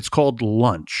 and it's called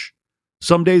lunch.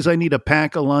 Some days I need a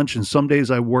pack of lunch and some days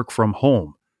I work from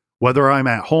home. Whether I'm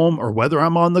at home or whether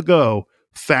I'm on the go,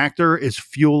 Factor is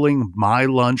fueling my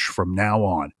lunch from now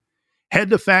on. Head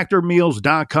to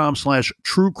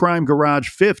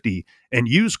factormeals.com/truecrimegarage50 and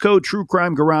use code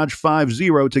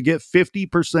truecrimegarage50 to get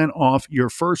 50% off your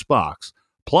first box,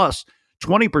 plus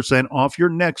 20% off your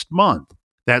next month.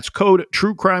 That's code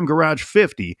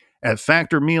truecrimegarage50 at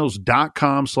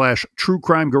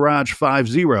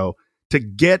factormeals.com/truecrimegarage50 to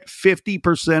get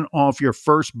 50% off your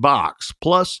first box,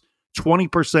 plus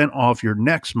 20% off your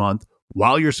next month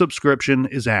while your subscription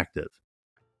is active.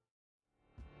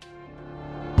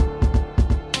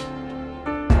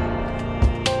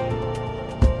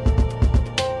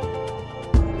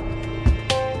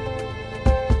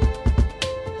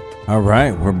 All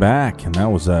right, we're back, and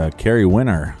that was Kerry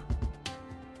Winter.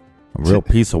 A real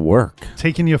piece of work.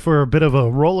 Taking you for a bit of a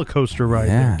roller coaster ride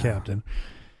there, Captain.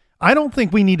 I don't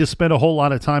think we need to spend a whole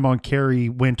lot of time on Kerry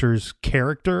Winter's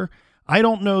character. I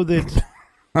don't know that...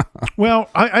 well,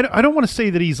 I don't want to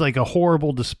say that he's like a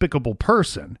horrible, despicable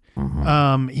person.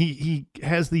 Mm-hmm. He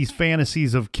has these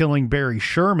fantasies of killing Barry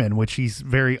Sherman, which he's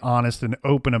very honest and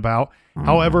open about. Mm-hmm.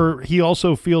 However, he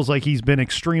also feels like he's been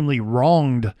extremely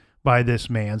wronged by this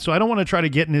man. So I don't want to try to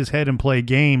get in his head and play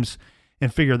games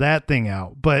and figure that thing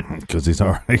out. But because he's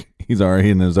already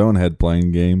in his own head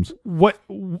playing games.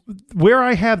 Where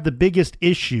I have the biggest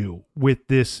issue with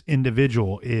this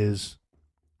individual is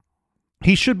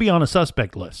he should be on a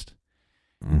suspect list.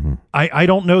 Mm-hmm. I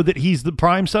don't know that he's the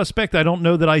prime suspect. I don't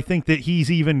know that I think that he's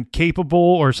even capable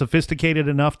or sophisticated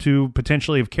enough to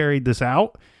potentially have carried this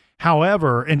out.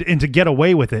 However, and to get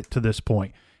away with it to this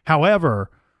point. However,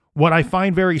 what I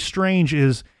find very strange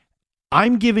is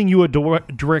I'm giving you a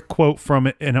direct quote from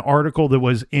an article that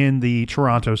was in the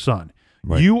Toronto Sun.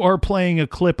 Right. You are playing a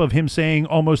clip of him saying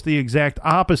almost the exact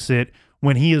opposite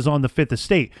when he is on the Fifth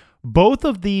Estate. Both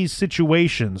of these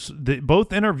situations,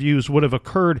 both interviews would have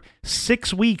occurred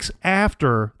 6 weeks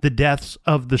after the deaths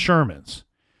of the Shermans.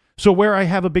 So where I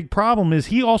have a big problem is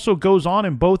he also goes on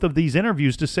in both of these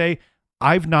interviews to say,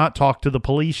 I've not talked to the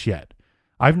police yet.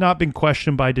 I've not been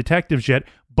questioned by detectives yet.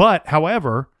 But,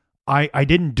 however, I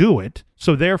didn't do it.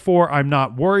 So therefore, I'm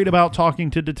not worried about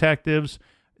talking to detectives.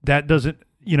 That doesn't,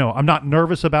 I'm not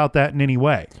nervous about that in any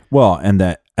way. Well, and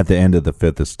that at the end of the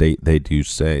Fifth Estate, they do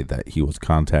say that he was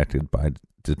contacted by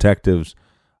detectives.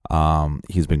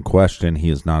 He's been questioned. He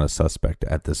is not a suspect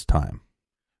at this time.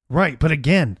 Right. But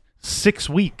again, 6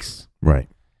 weeks. Right.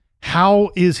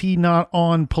 How is he not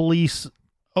on police?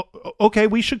 Okay,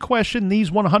 we should question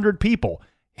these 100 people.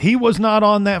 He was not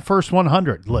on that first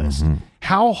 100 list. Mm-hmm.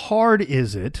 How hard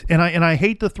is it? And I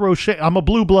hate to throw shit. I'm a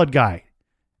blue blood guy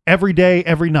every day,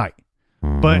 every night.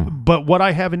 Mm-hmm. But what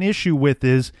I have an issue with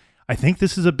is I think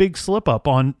this is a big slip up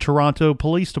on Toronto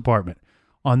Police Department,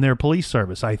 on their police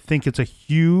service. I think it's a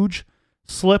huge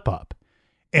slip up.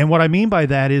 And what I mean by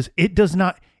that is it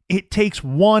takes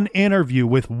one interview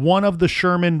with one of the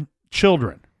Sherman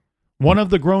children, one of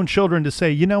the grown children to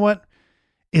say, you know what?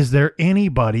 Is there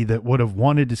anybody that would have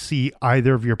wanted to see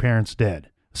either of your parents dead,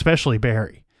 especially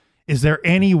Barry? Is there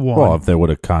anyone? Well, if they would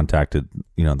have contacted,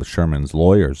 the Sherman's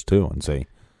lawyers too and say,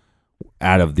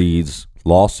 out of these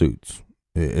lawsuits,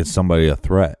 is somebody a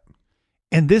threat?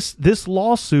 And this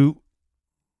lawsuit,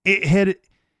 it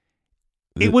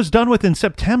was done within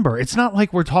September. It's not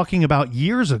like we're talking about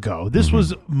years ago. This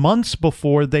was months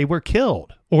before they were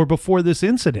killed or before this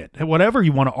incident. Whatever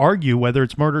you want to argue, whether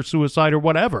it's murder, suicide, or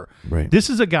whatever. Right. This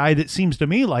is a guy that seems to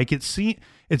me like it's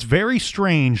very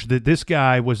strange that this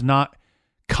guy was not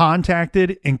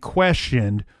contacted and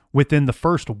questioned within the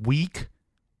first week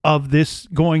of this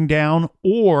going down,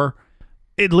 or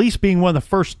at least being one of the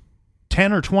first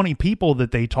 10 or 20 people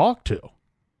that they talked to.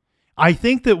 I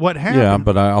think that what happened... Yeah,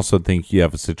 but I also think you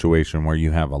have a situation where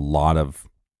you have a lot of,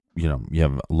 you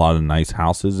have a lot of nice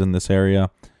houses in this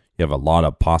area. You have a lot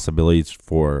of possibilities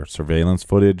for surveillance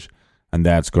footage, and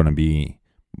that's going to be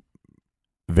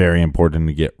very important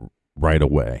to get right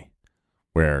away.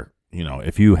 Where,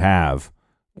 if you have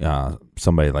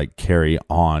somebody like Kerry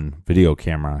on video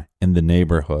camera in the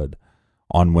neighborhood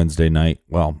on Wednesday night,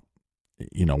 well,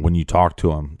 when you talk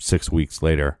to him 6 weeks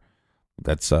later,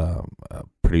 that's a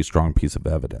pretty strong piece of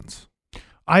evidence.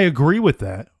 I agree with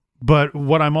that. But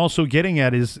what I'm also getting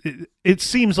at is it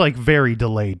seems like very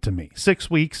delayed to me. 6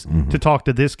 weeks to talk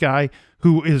to this guy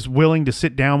who is willing to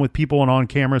sit down with people and on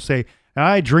camera say,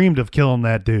 I dreamed of killing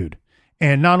that dude.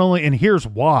 And here's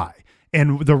why.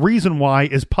 And the reason why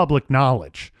is public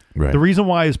knowledge. Right. The reason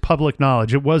why is public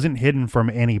knowledge. It wasn't hidden from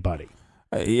anybody.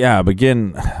 Yeah, but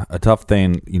again, a tough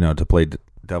thing, to play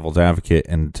devil's advocate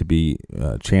and to be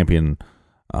champion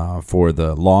for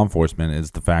the law enforcement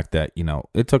is the fact that, you know,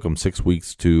 it took them 6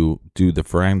 weeks to do the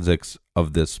forensics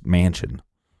of this mansion.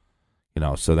 You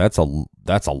know, so that's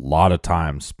a lot of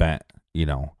time spent, you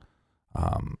know,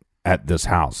 at this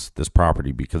house, this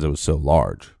property, because it was so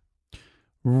large.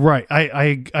 Right.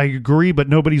 I agree, but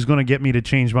nobody's going to get me to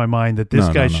change my mind that this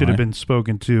guy should have been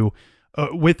spoken to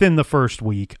within the first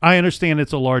week. I understand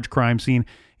it's a large crime scene.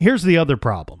 Here's the other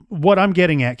problem. What I'm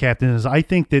getting at, Captain, is I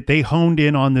think that they honed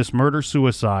in on this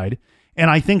murder-suicide, and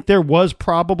I think there was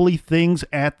probably things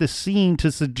at the scene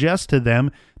to suggest to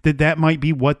them that that might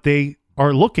be what they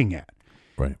are looking at.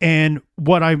 Right. And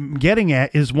what I'm getting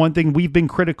at is one thing: we've been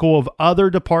critical of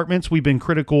other departments. We've been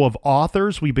critical of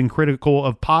authors. We've been critical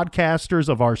of podcasters,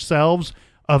 of ourselves,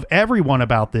 of everyone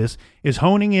about this, is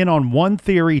honing in on one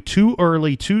theory too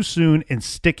early, too soon, and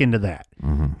sticking to that.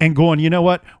 And going, you know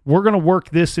what? We're going to work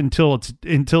this until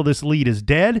this lead is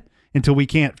dead, until we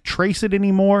can't trace it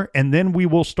anymore, and then we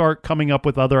will start coming up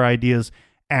with other ideas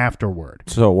afterward.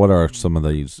 So what are some of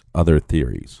these other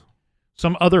theories?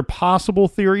 Some other possible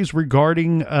theories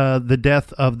regarding the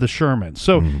death of the Sherman.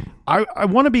 So I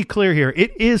want to be clear here.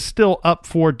 It is still up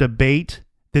for debate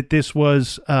that this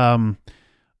was a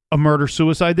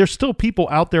murder-suicide. There's still people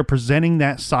out there presenting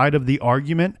that side of the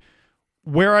argument.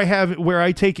 Where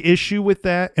I take issue with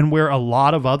that, and where a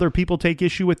lot of other people take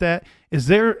issue with that, is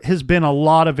there has been a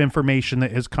lot of information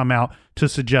that has come out to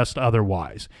suggest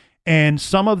otherwise. And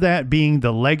some of that being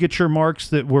the ligature marks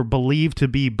that were believed to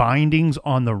be bindings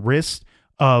on the wrist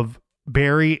of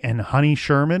Barry and Honey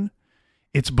Sherman.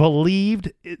 It's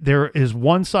believed, there is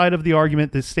one side of the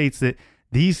argument that states that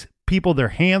these people, their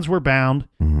hands were bound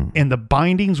and the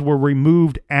bindings were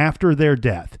removed after their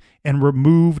death and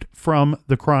removed from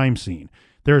the crime scene.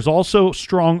 There's also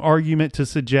strong argument to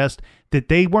suggest that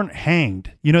they weren't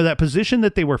hanged. You know, that position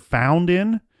that they were found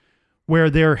in, where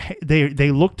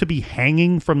they look to be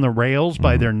hanging from the rails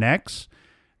by their necks.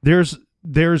 There's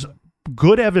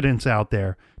good evidence out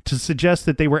there to suggest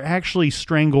that they were actually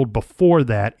strangled before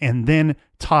that and then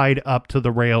tied up to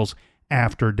the rails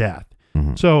after death.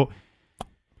 So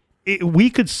we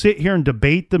could sit here and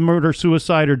debate the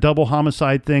murder-suicide or double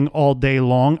homicide thing all day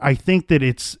long. I think that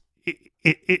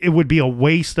it would be a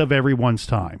waste of everyone's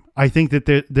time. I think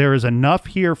that there is enough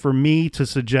here for me to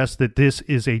suggest that this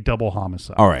is a double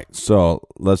homicide. All right, so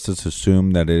let's just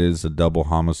assume that it is a double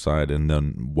homicide, and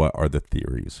then what are the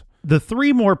theories? The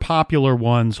three more popular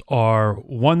ones are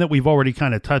one that we've already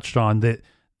kind of touched on, that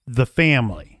the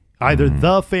family, either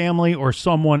the family or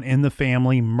someone in the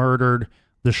family murdered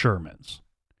the Shermans.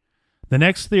 The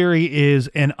next theory is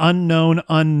an unknown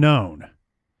unknown.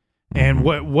 And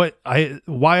why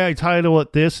I title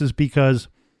it this is because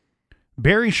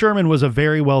Barry Sherman was a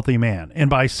very wealthy man, and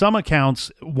by some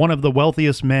accounts, one of the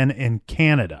wealthiest men in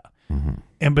Canada.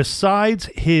 And besides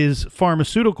his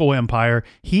pharmaceutical empire,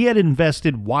 he had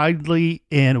invested widely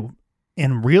in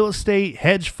real estate,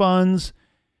 hedge funds,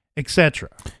 etc.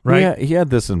 Right? Yeah, he had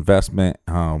this investment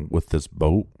with this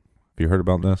boat. Have you heard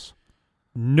about this?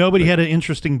 Nobody had an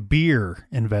interesting beer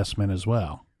investment as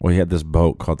well. Well, he had this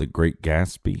boat called the Great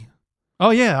Gatsby. Oh,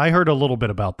 yeah, I heard a little bit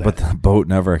about that. But the boat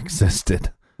never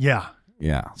existed. Yeah.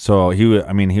 Yeah. So he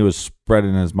was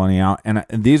spreading his money out. And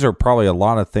these are probably a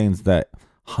lot of things that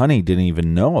Honey didn't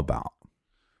even know about.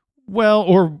 Well,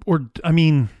 or I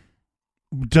mean,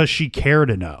 does she care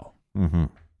to know?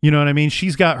 You know what I mean?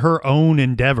 She's got her own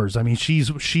endeavors. I mean,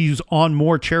 she's on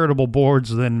more charitable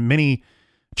boards than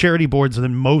charity boards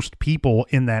than most people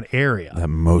in that area. That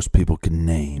most people can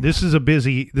name. This is a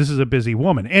busy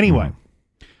woman. Anyway,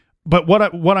 but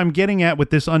what I'm getting at with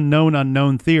this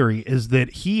unknown theory is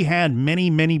that he had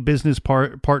many business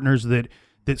partners that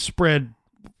spread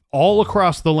all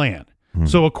across the land.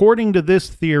 So according to this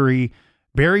theory,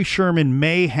 Barry Sherman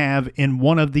may have, in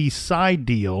one of these side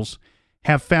deals,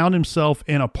 have found himself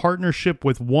in a partnership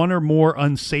with one or more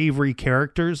unsavory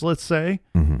characters, let's say.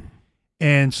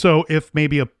 And so if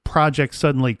maybe a project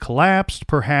suddenly collapsed,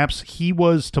 perhaps he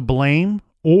was to blame,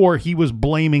 or he was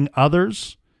blaming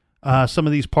others, some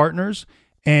of these partners,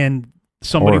 and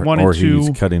somebody wanted to... Or he's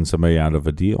cutting somebody out of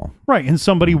a deal. Right, and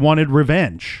somebody wanted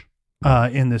revenge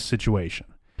in this situation.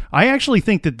 I actually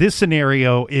think that this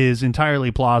scenario is entirely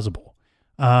plausible.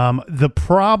 The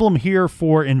problem here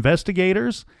for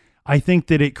investigators, I think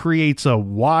that it creates a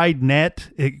wide net.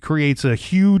 It creates a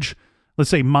huge, let's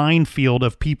say, minefield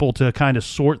of people to kind of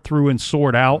sort through and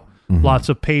sort out. Lots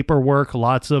of paperwork,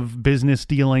 lots of business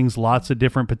dealings, lots of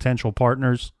different potential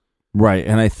partners. Right,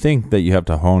 and I think that you have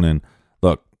to hone in.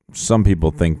 Look, some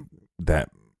people think that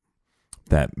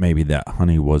maybe that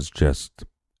Honey was just,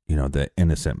 the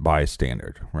innocent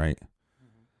bystander, right?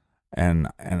 And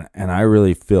I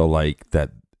really feel like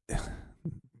that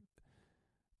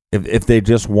if they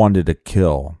just wanted to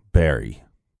kill Barry,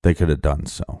 they could have done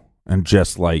so. And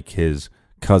just like his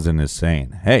cousin is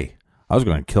saying, hey, I was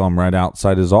going to kill him right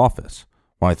outside his office.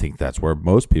 Well, I think that's where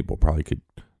most people probably could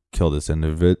kill this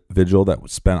individual that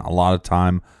spent a lot of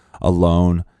time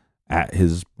alone at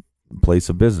his place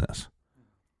of business.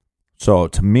 So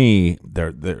to me,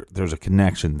 there's a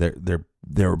connection.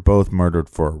 They were both murdered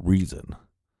for a reason.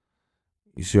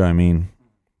 You see what I mean?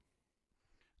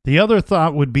 The other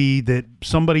thought would be that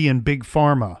somebody in Big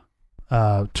Pharma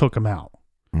took him out.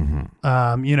 Mm-hmm.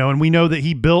 And we know that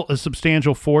he built a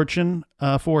substantial fortune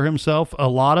for himself. A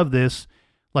lot of this,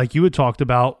 like you had talked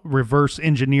about, reverse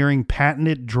engineering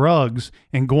patented drugs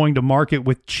and going to market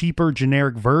with cheaper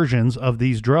generic versions of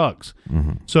these drugs.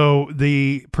 Mm-hmm. So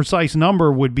the precise number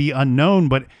would be unknown,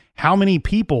 but how many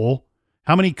people,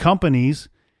 how many companies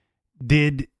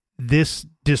did this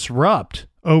disrupt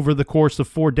over the course of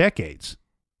 4 decades?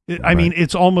 I mean,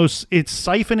 it's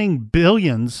siphoning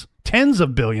billions, tens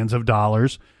of billions of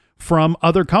dollars from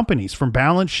other companies, from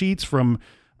balance sheets, from,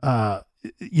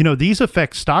 these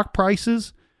affect stock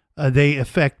prices. They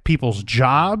affect people's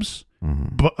jobs,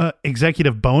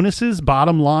 executive bonuses,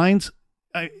 bottom lines.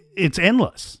 It's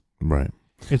endless. Right.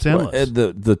 It's endless.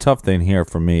 Well, the tough thing here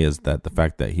for me is that the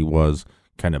fact that he was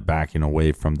kind of backing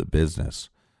away from the business.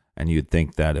 And you'd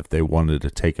think that if they wanted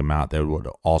to take him out, they would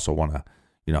also want to,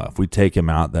 if we take him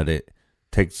out, that it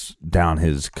takes down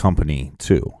his company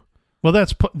too. Well,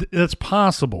 that's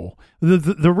possible.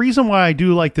 The reason why I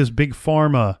do like this Big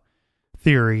Pharma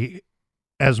theory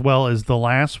as well as the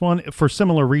last one, for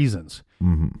similar reasons.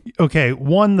 Mm-hmm. Okay,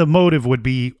 one, the motive would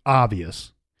be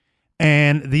obvious.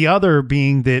 And the other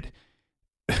being that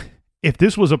if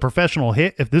this was a professional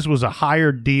hit, if this was a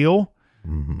hired deal,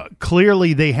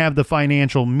 clearly they have the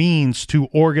financial means to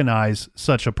organize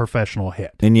such a professional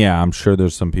hit. And yeah, I'm sure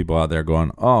there's some people out there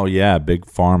going, oh yeah, Big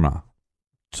Pharma,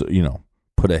 so,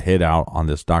 put a hit out on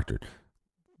this doctor.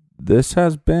 This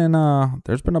has been,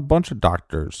 there's been a bunch of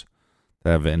doctors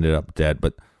that have ended up dead,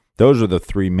 but those are the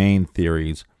 3 main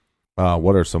theories.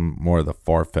 What are some more of the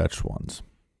far-fetched ones?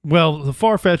 Well, the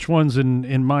far-fetched ones,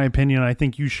 in my opinion, I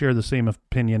think you share the same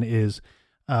opinion, is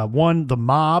 1, the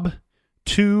mob,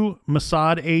 2,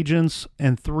 Mossad agents,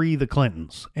 and 3, the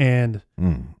Clintons. And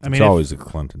it's always the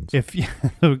Clintons. If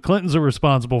the Clintons are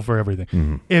responsible for everything.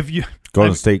 Mm-hmm. If you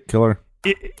Golden State Killer,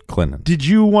 Clinton. Did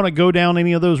you want to go down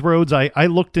any of those roads? I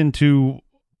looked into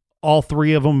all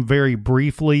 3 of them very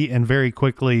briefly and very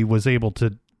quickly was able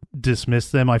to dismiss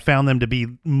them. I found them to be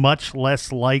much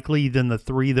less likely than the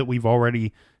 3 that we've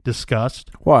already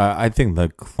discussed. Well, I think the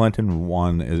Clinton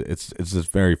one it's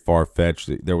just very far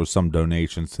fetched. There was some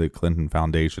donations to the Clinton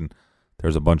Foundation.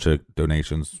 There's a bunch of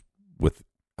donations with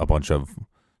a bunch of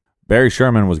Barry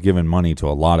Sherman was giving money to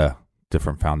a lot of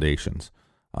different foundations.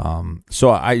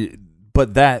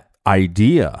 But that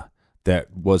idea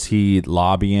that was he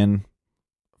lobbying,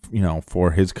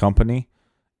 for his company,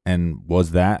 and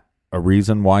was that a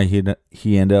reason why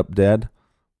he ended up dead?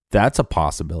 That's a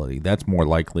possibility. That's more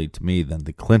likely to me than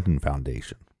the Clinton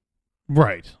Foundation.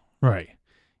 Right.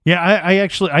 Yeah,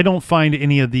 I don't find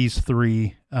any of these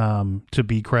 3 to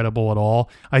be credible at all.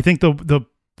 I think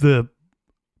the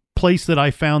place that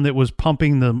I found that was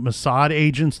pumping the Mossad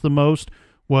agents the most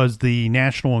was the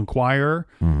National Enquirer,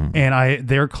 and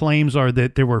their claims are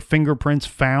that there were fingerprints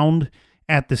found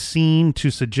at the scene to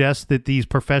suggest that these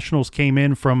professionals came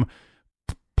in from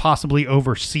possibly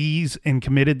overseas and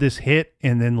committed this hit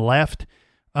and then left.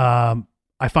 I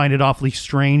find it awfully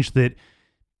strange that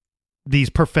these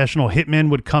professional hitmen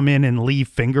would come in and leave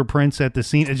fingerprints at the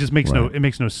scene. It just makes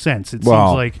no sense. It seems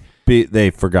like they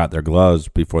forgot their gloves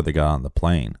before they got on the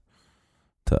plane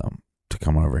to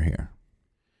come over here.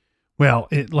 Well,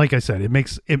 like I said, it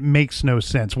makes no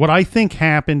sense. What I think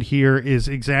happened here is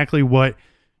exactly what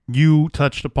you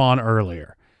touched upon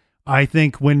earlier. I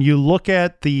think when you look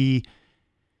at the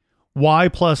why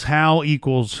plus how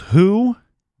equals who,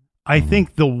 I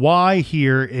think the why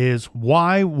here is,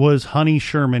 why was Honey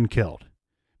Sherman killed?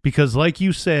 Because like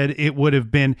you said, it would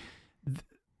have been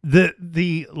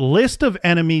the list of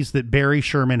enemies that Barry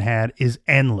Sherman had is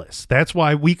endless. That's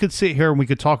why we could sit here and we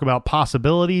could talk about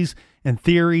possibilities and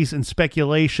theories and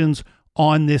speculations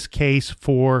on this case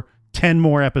for 10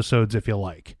 more episodes if you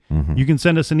like. Mm-hmm. You can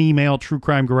send us an email,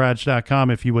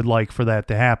 truecrimegarage.com, if you would like for that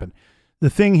to happen. The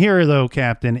thing here, though,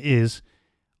 Captain, is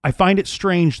I find it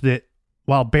strange that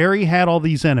while Barry had all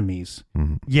these enemies,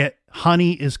 yet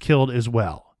Honey is killed as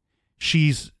well.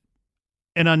 She's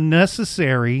an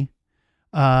unnecessary,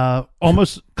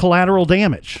 almost collateral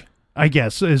damage, I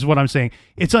guess, is what I'm saying.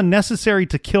 It's unnecessary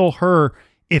to kill her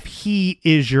if he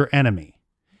is your enemy.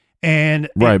 And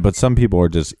right, but some people are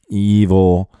just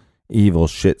evil evil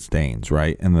shit stains,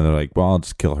 right? And they're like, well, I'll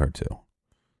just kill her too.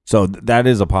 So that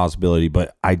is a possibility,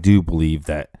 but I do believe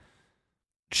that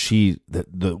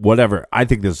whatever, I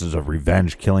think this is a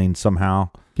revenge killing somehow.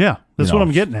 Yeah, that's what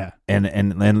I'm getting at.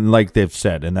 And like they've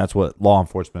said, and that's what law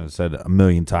enforcement has said a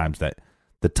million times, that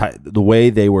the way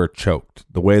they were choked,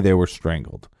 the way they were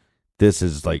strangled, this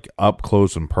is like up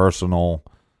close and personal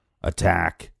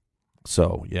attack.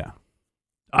 So, yeah.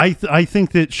 I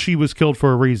think that she was killed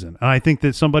for a reason. And I think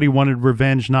that somebody wanted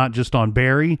revenge not just on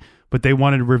Barry, but they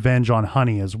wanted revenge on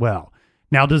Honey as well.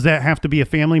 Now, does that have to be a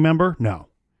family member? No.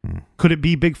 Could it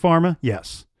be Big Pharma?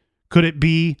 Yes. Could it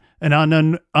be an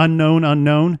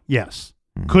unknown? Yes.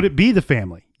 Could it be the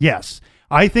family? Yes.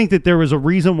 I think that there was a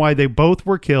reason why they both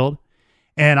were killed,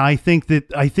 and I think that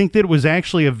it was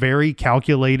actually a very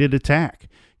calculated attack.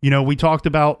 You know, we talked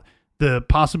about the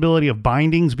possibility of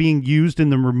bindings being used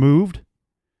and then removed.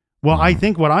 Well, I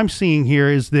think what I'm seeing here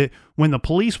is that when the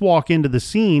police walk into the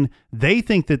scene, they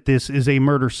think that this is a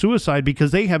murder-suicide because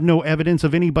they have no evidence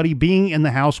of anybody being in the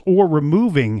house or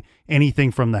removing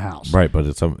anything from the house. Right, but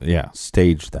it's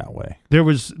staged that way.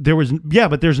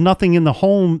 But there's nothing in the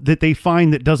home that they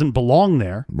find that doesn't belong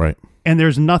there. Right. And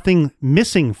there's nothing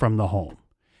missing from the home.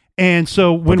 And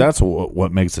so but that's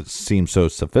what makes it seem so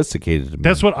sophisticated to me.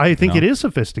 That's what I think. It is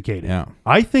sophisticated. Yeah.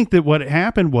 I think that what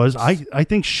happened was I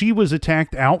think she was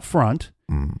attacked out front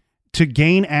to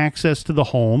gain access to the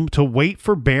home, to wait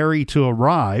for Barry to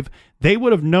arrive. They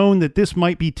would have known that this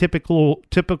might be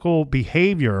typical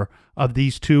behavior of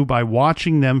these two by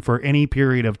watching them for any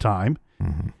period of time.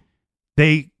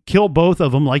 They killed both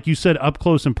of them, like you said, up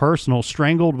close and personal,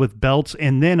 strangled with belts,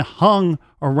 and then hung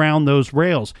around those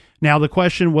rails. Now, the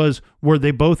question was, were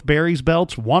they both Barry's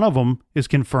belts? One of them is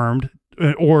confirmed,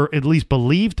 or at least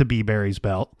believed to be Barry's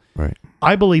belt. Right.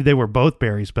 I believe they were both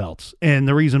Barry's belts. And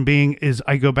the reason being is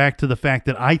I go back to the fact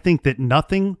that I think that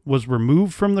nothing was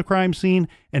removed from the crime scene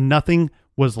and nothing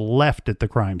was left at the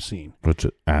crime scene. Which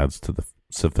adds to the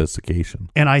sophistication.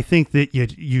 And I think that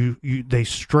they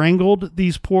strangled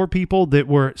these poor people that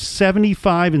were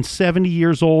 75 and 70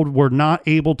 years old, were not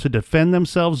able to defend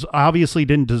themselves, obviously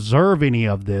didn't deserve any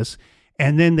of this,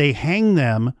 and then they hang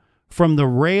them from the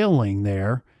railing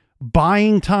there,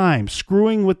 buying time,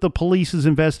 screwing with the police's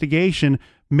investigation,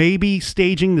 maybe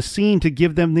staging the scene to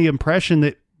give them the impression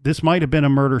that this might have been a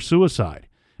murder-suicide,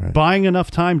 buying enough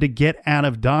time to get out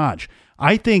of Dodge.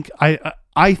 I think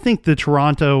the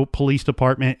Toronto Police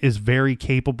Department is very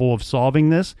capable of solving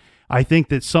this. I think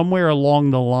that somewhere along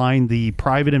the line, the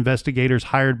private investigators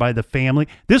hired by the family,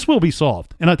 this will be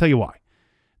solved. And I'll tell you why.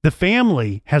 The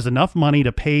family has enough money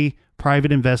to pay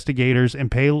private investigators and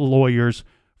pay lawyers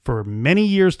for many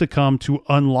years to come to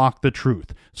unlock the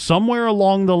truth. Somewhere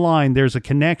along the line, there's a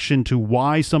connection to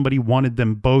why somebody wanted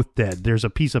them both dead. There's a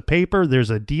piece of paper, there's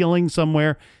a dealing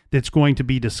somewhere that's going to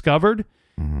be discovered.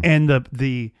 And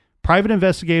the private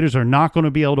investigators are not going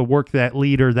to be able to work that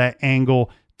lead or that angle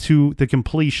to the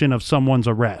completion of someone's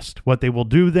arrest. What they will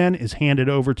do then is hand it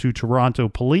over to Toronto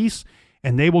police,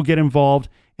 and they will get involved,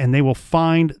 and they will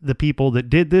find the people that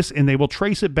did this, and they will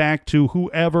trace it back to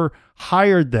whoever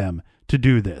hired them to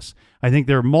do this. I think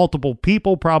there are multiple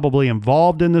people probably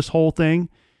involved in this whole thing.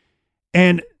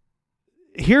 And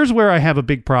here's where I have a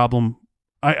big problem.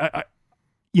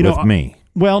 With me.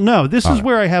 Well, no, this is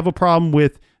where I have a problem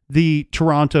with the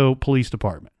Toronto Police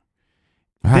Department.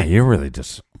 You're really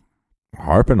just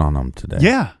harping on them today.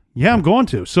 Yeah, I'm going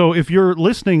to. So if you're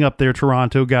listening up there,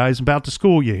 Toronto guys, I'm about to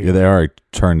school you here. Yeah, they already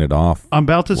turned it off. I'm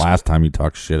about to. Last time you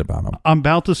talked shit about them. I'm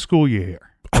about to school you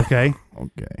here. Okay.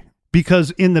 Okay.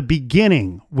 Because in the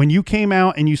beginning, when you came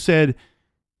out and you said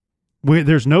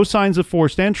there's no signs of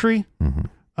forced entry,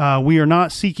 we are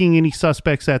not seeking any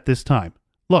suspects at this time.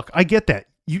 Look, I get that.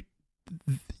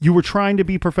 You were trying to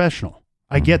be professional.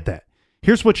 I get that.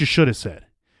 Here's what you should have said.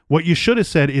 What you should have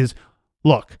said is,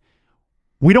 look,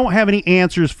 we don't have any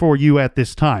answers for you at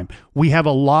this time. We have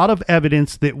a lot of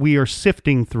evidence that we are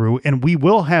sifting through, and we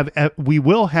will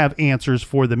have answers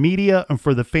for the media and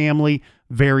for the family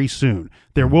very soon.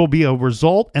 There will be a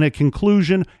result and a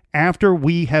conclusion after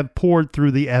we have poured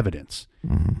through the evidence.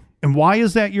 And why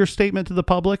is that your statement to the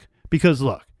public? Because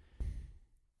look,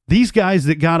 these guys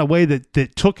that got away,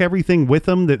 that took everything with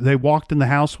them, that they walked in the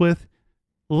house with,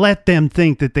 let them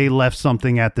think that they left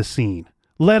something at the scene.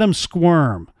 Let them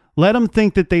squirm. Let them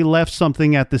think that they left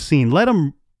something at the scene. Let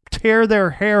them tear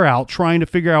their hair out trying to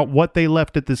figure out what they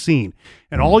left at the scene.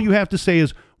 And all you have to say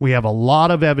is, we have a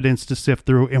lot of evidence to sift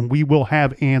through, and we will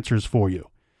have answers for you.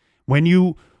 When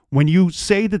you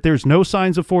say that there's no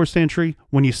signs of forced entry,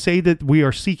 when you say that we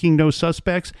are seeking no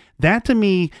suspects, that to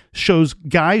me shows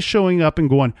guys showing up and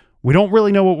going, We don't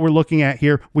really know what we're looking at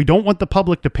here. We don't want the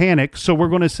public to panic, so we're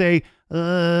going to say,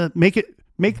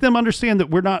 make them understand that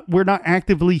we're not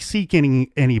actively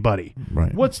seeking anybody.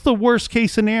 Right. What's the worst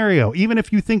case scenario? Even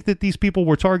if you think that these people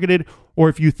were targeted, or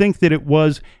if you think that it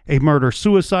was a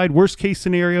murder-suicide, worst case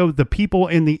scenario, the people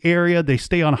in the area, they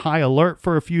stay on high alert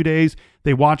for a few days.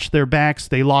 They watch their backs.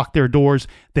 They lock their doors.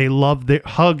 They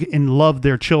hug and love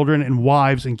their children and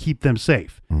wives and keep them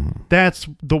safe. Mm-hmm. That's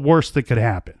the worst that could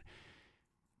happen.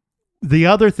 The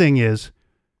other thing is,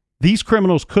 these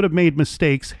criminals could have made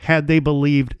mistakes had they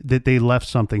believed that they left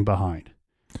something behind.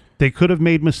 They could have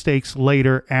made mistakes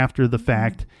later after the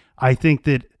fact. I think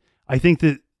that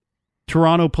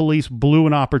Toronto police blew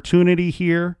an opportunity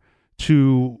here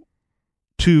to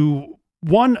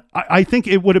one. I think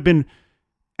it would have been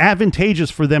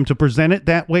advantageous for them to present it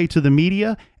that way to the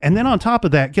media. And then on top of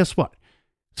that, guess what?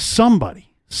 Somebody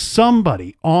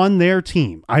on their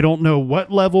team, I don't know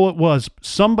what level it was,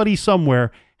 somebody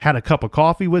somewhere had a cup of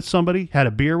coffee with somebody, had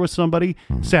a beer with somebody,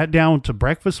 sat down to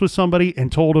breakfast with somebody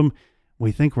and told them,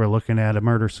 we think we're looking at a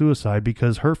murder-suicide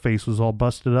because her face was all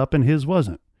busted up and his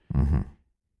wasn't. Mm-hmm.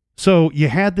 So you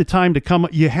had the time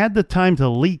to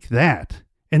leak that.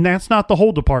 And that's not the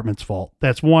whole department's fault.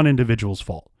 That's one individual's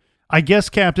fault. I guess,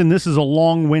 Captain, this is a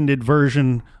long-winded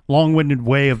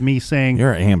way of me saying...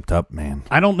 You're amped up, man.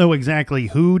 I don't know exactly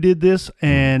who did this,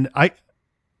 and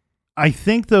I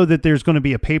think, though, that there's going to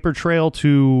be a paper trail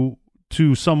to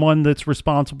someone that's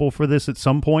responsible for this at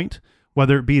some point,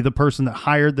 whether it be the person that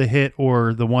hired the hit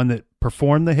or the one that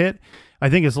performed the hit. I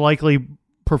think it's likely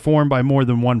performed by more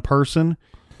than one person.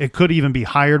 It could even be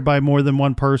hired by more than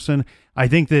one person. I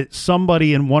think that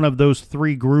somebody in one of those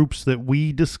three groups that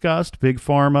we discussed, Big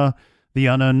Pharma, the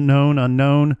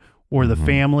unknown, or the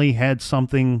family, had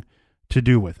something to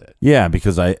do with it. Yeah,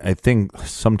 because I think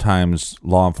sometimes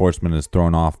law enforcement is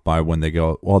thrown off by when they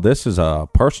go, well, this is a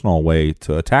personal way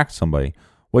to attack somebody.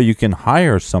 Well, you can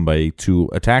hire somebody to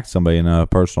attack somebody in a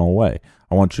personal way.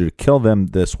 I want you to kill them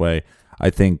this way. I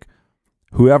think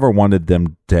whoever wanted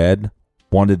them dead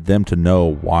wanted them to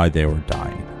know why they were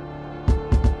dying.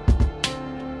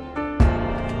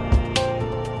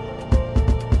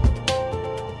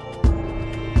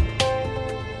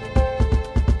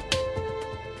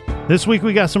 This week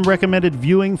we got some recommended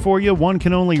viewing for you. One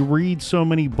can only read so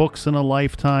many books in a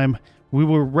lifetime. We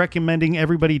were recommending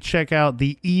everybody check out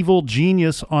The Evil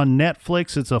Genius on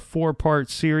Netflix. It's a 4-part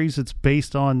series. It's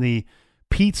based on the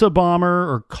pizza bomber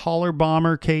or collar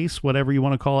bomber case, whatever you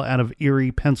want to call it, out of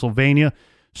Erie, Pennsylvania.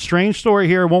 Strange story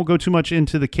here. I won't go too much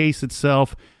into the case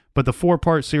itself, but the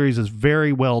 4-part series is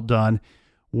very well done.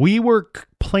 We were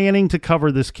planning to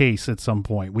cover this case at some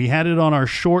point. We had it on our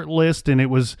short list, and it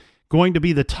was going to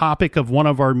be the topic of one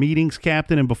of our meetings,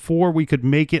 Captain, and before we could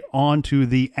make it onto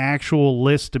the actual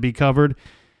list to be covered,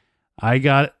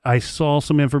 I saw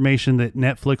some information that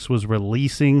Netflix was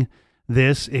releasing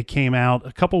this. It came out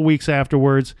a couple weeks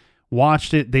afterwards.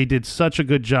 Watched it. They did such a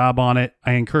good job on it.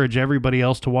 I encourage everybody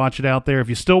else to watch it out there. If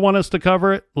you still want us to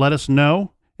cover it, let us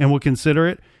know and we'll consider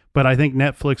it. But I think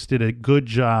Netflix did a good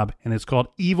job, and it's called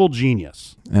Evil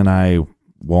Genius. And I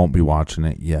won't be watching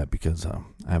it yet because I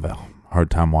have a hard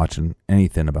time watching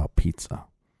anything about pizza.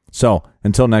 So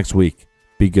until next week,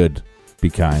 be good, be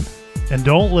kind, and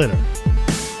don't litter.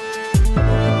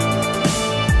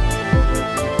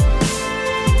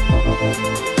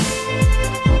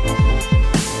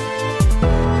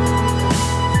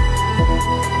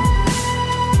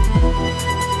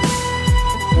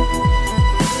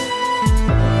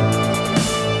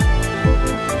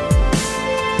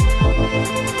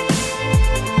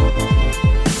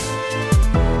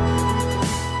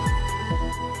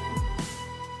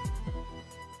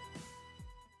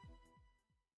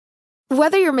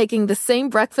 Whether you're making the same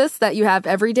breakfast that you have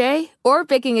every day or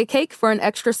baking a cake for an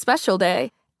extra special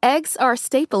day, eggs are a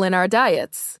staple in our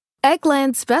diets.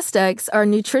 Eggland's Best Eggs are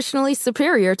nutritionally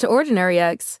superior to ordinary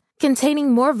eggs,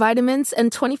 containing more vitamins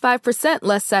and 25%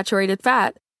 less saturated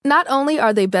fat. Not only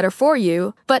are they better for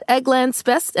you, but Eggland's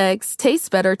Best Eggs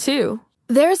taste better too.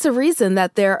 There's a reason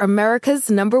that they're America's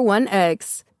 #1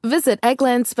 eggs. Visit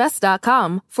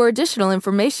egglandsbest.com for additional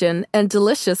information and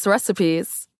delicious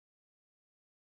recipes.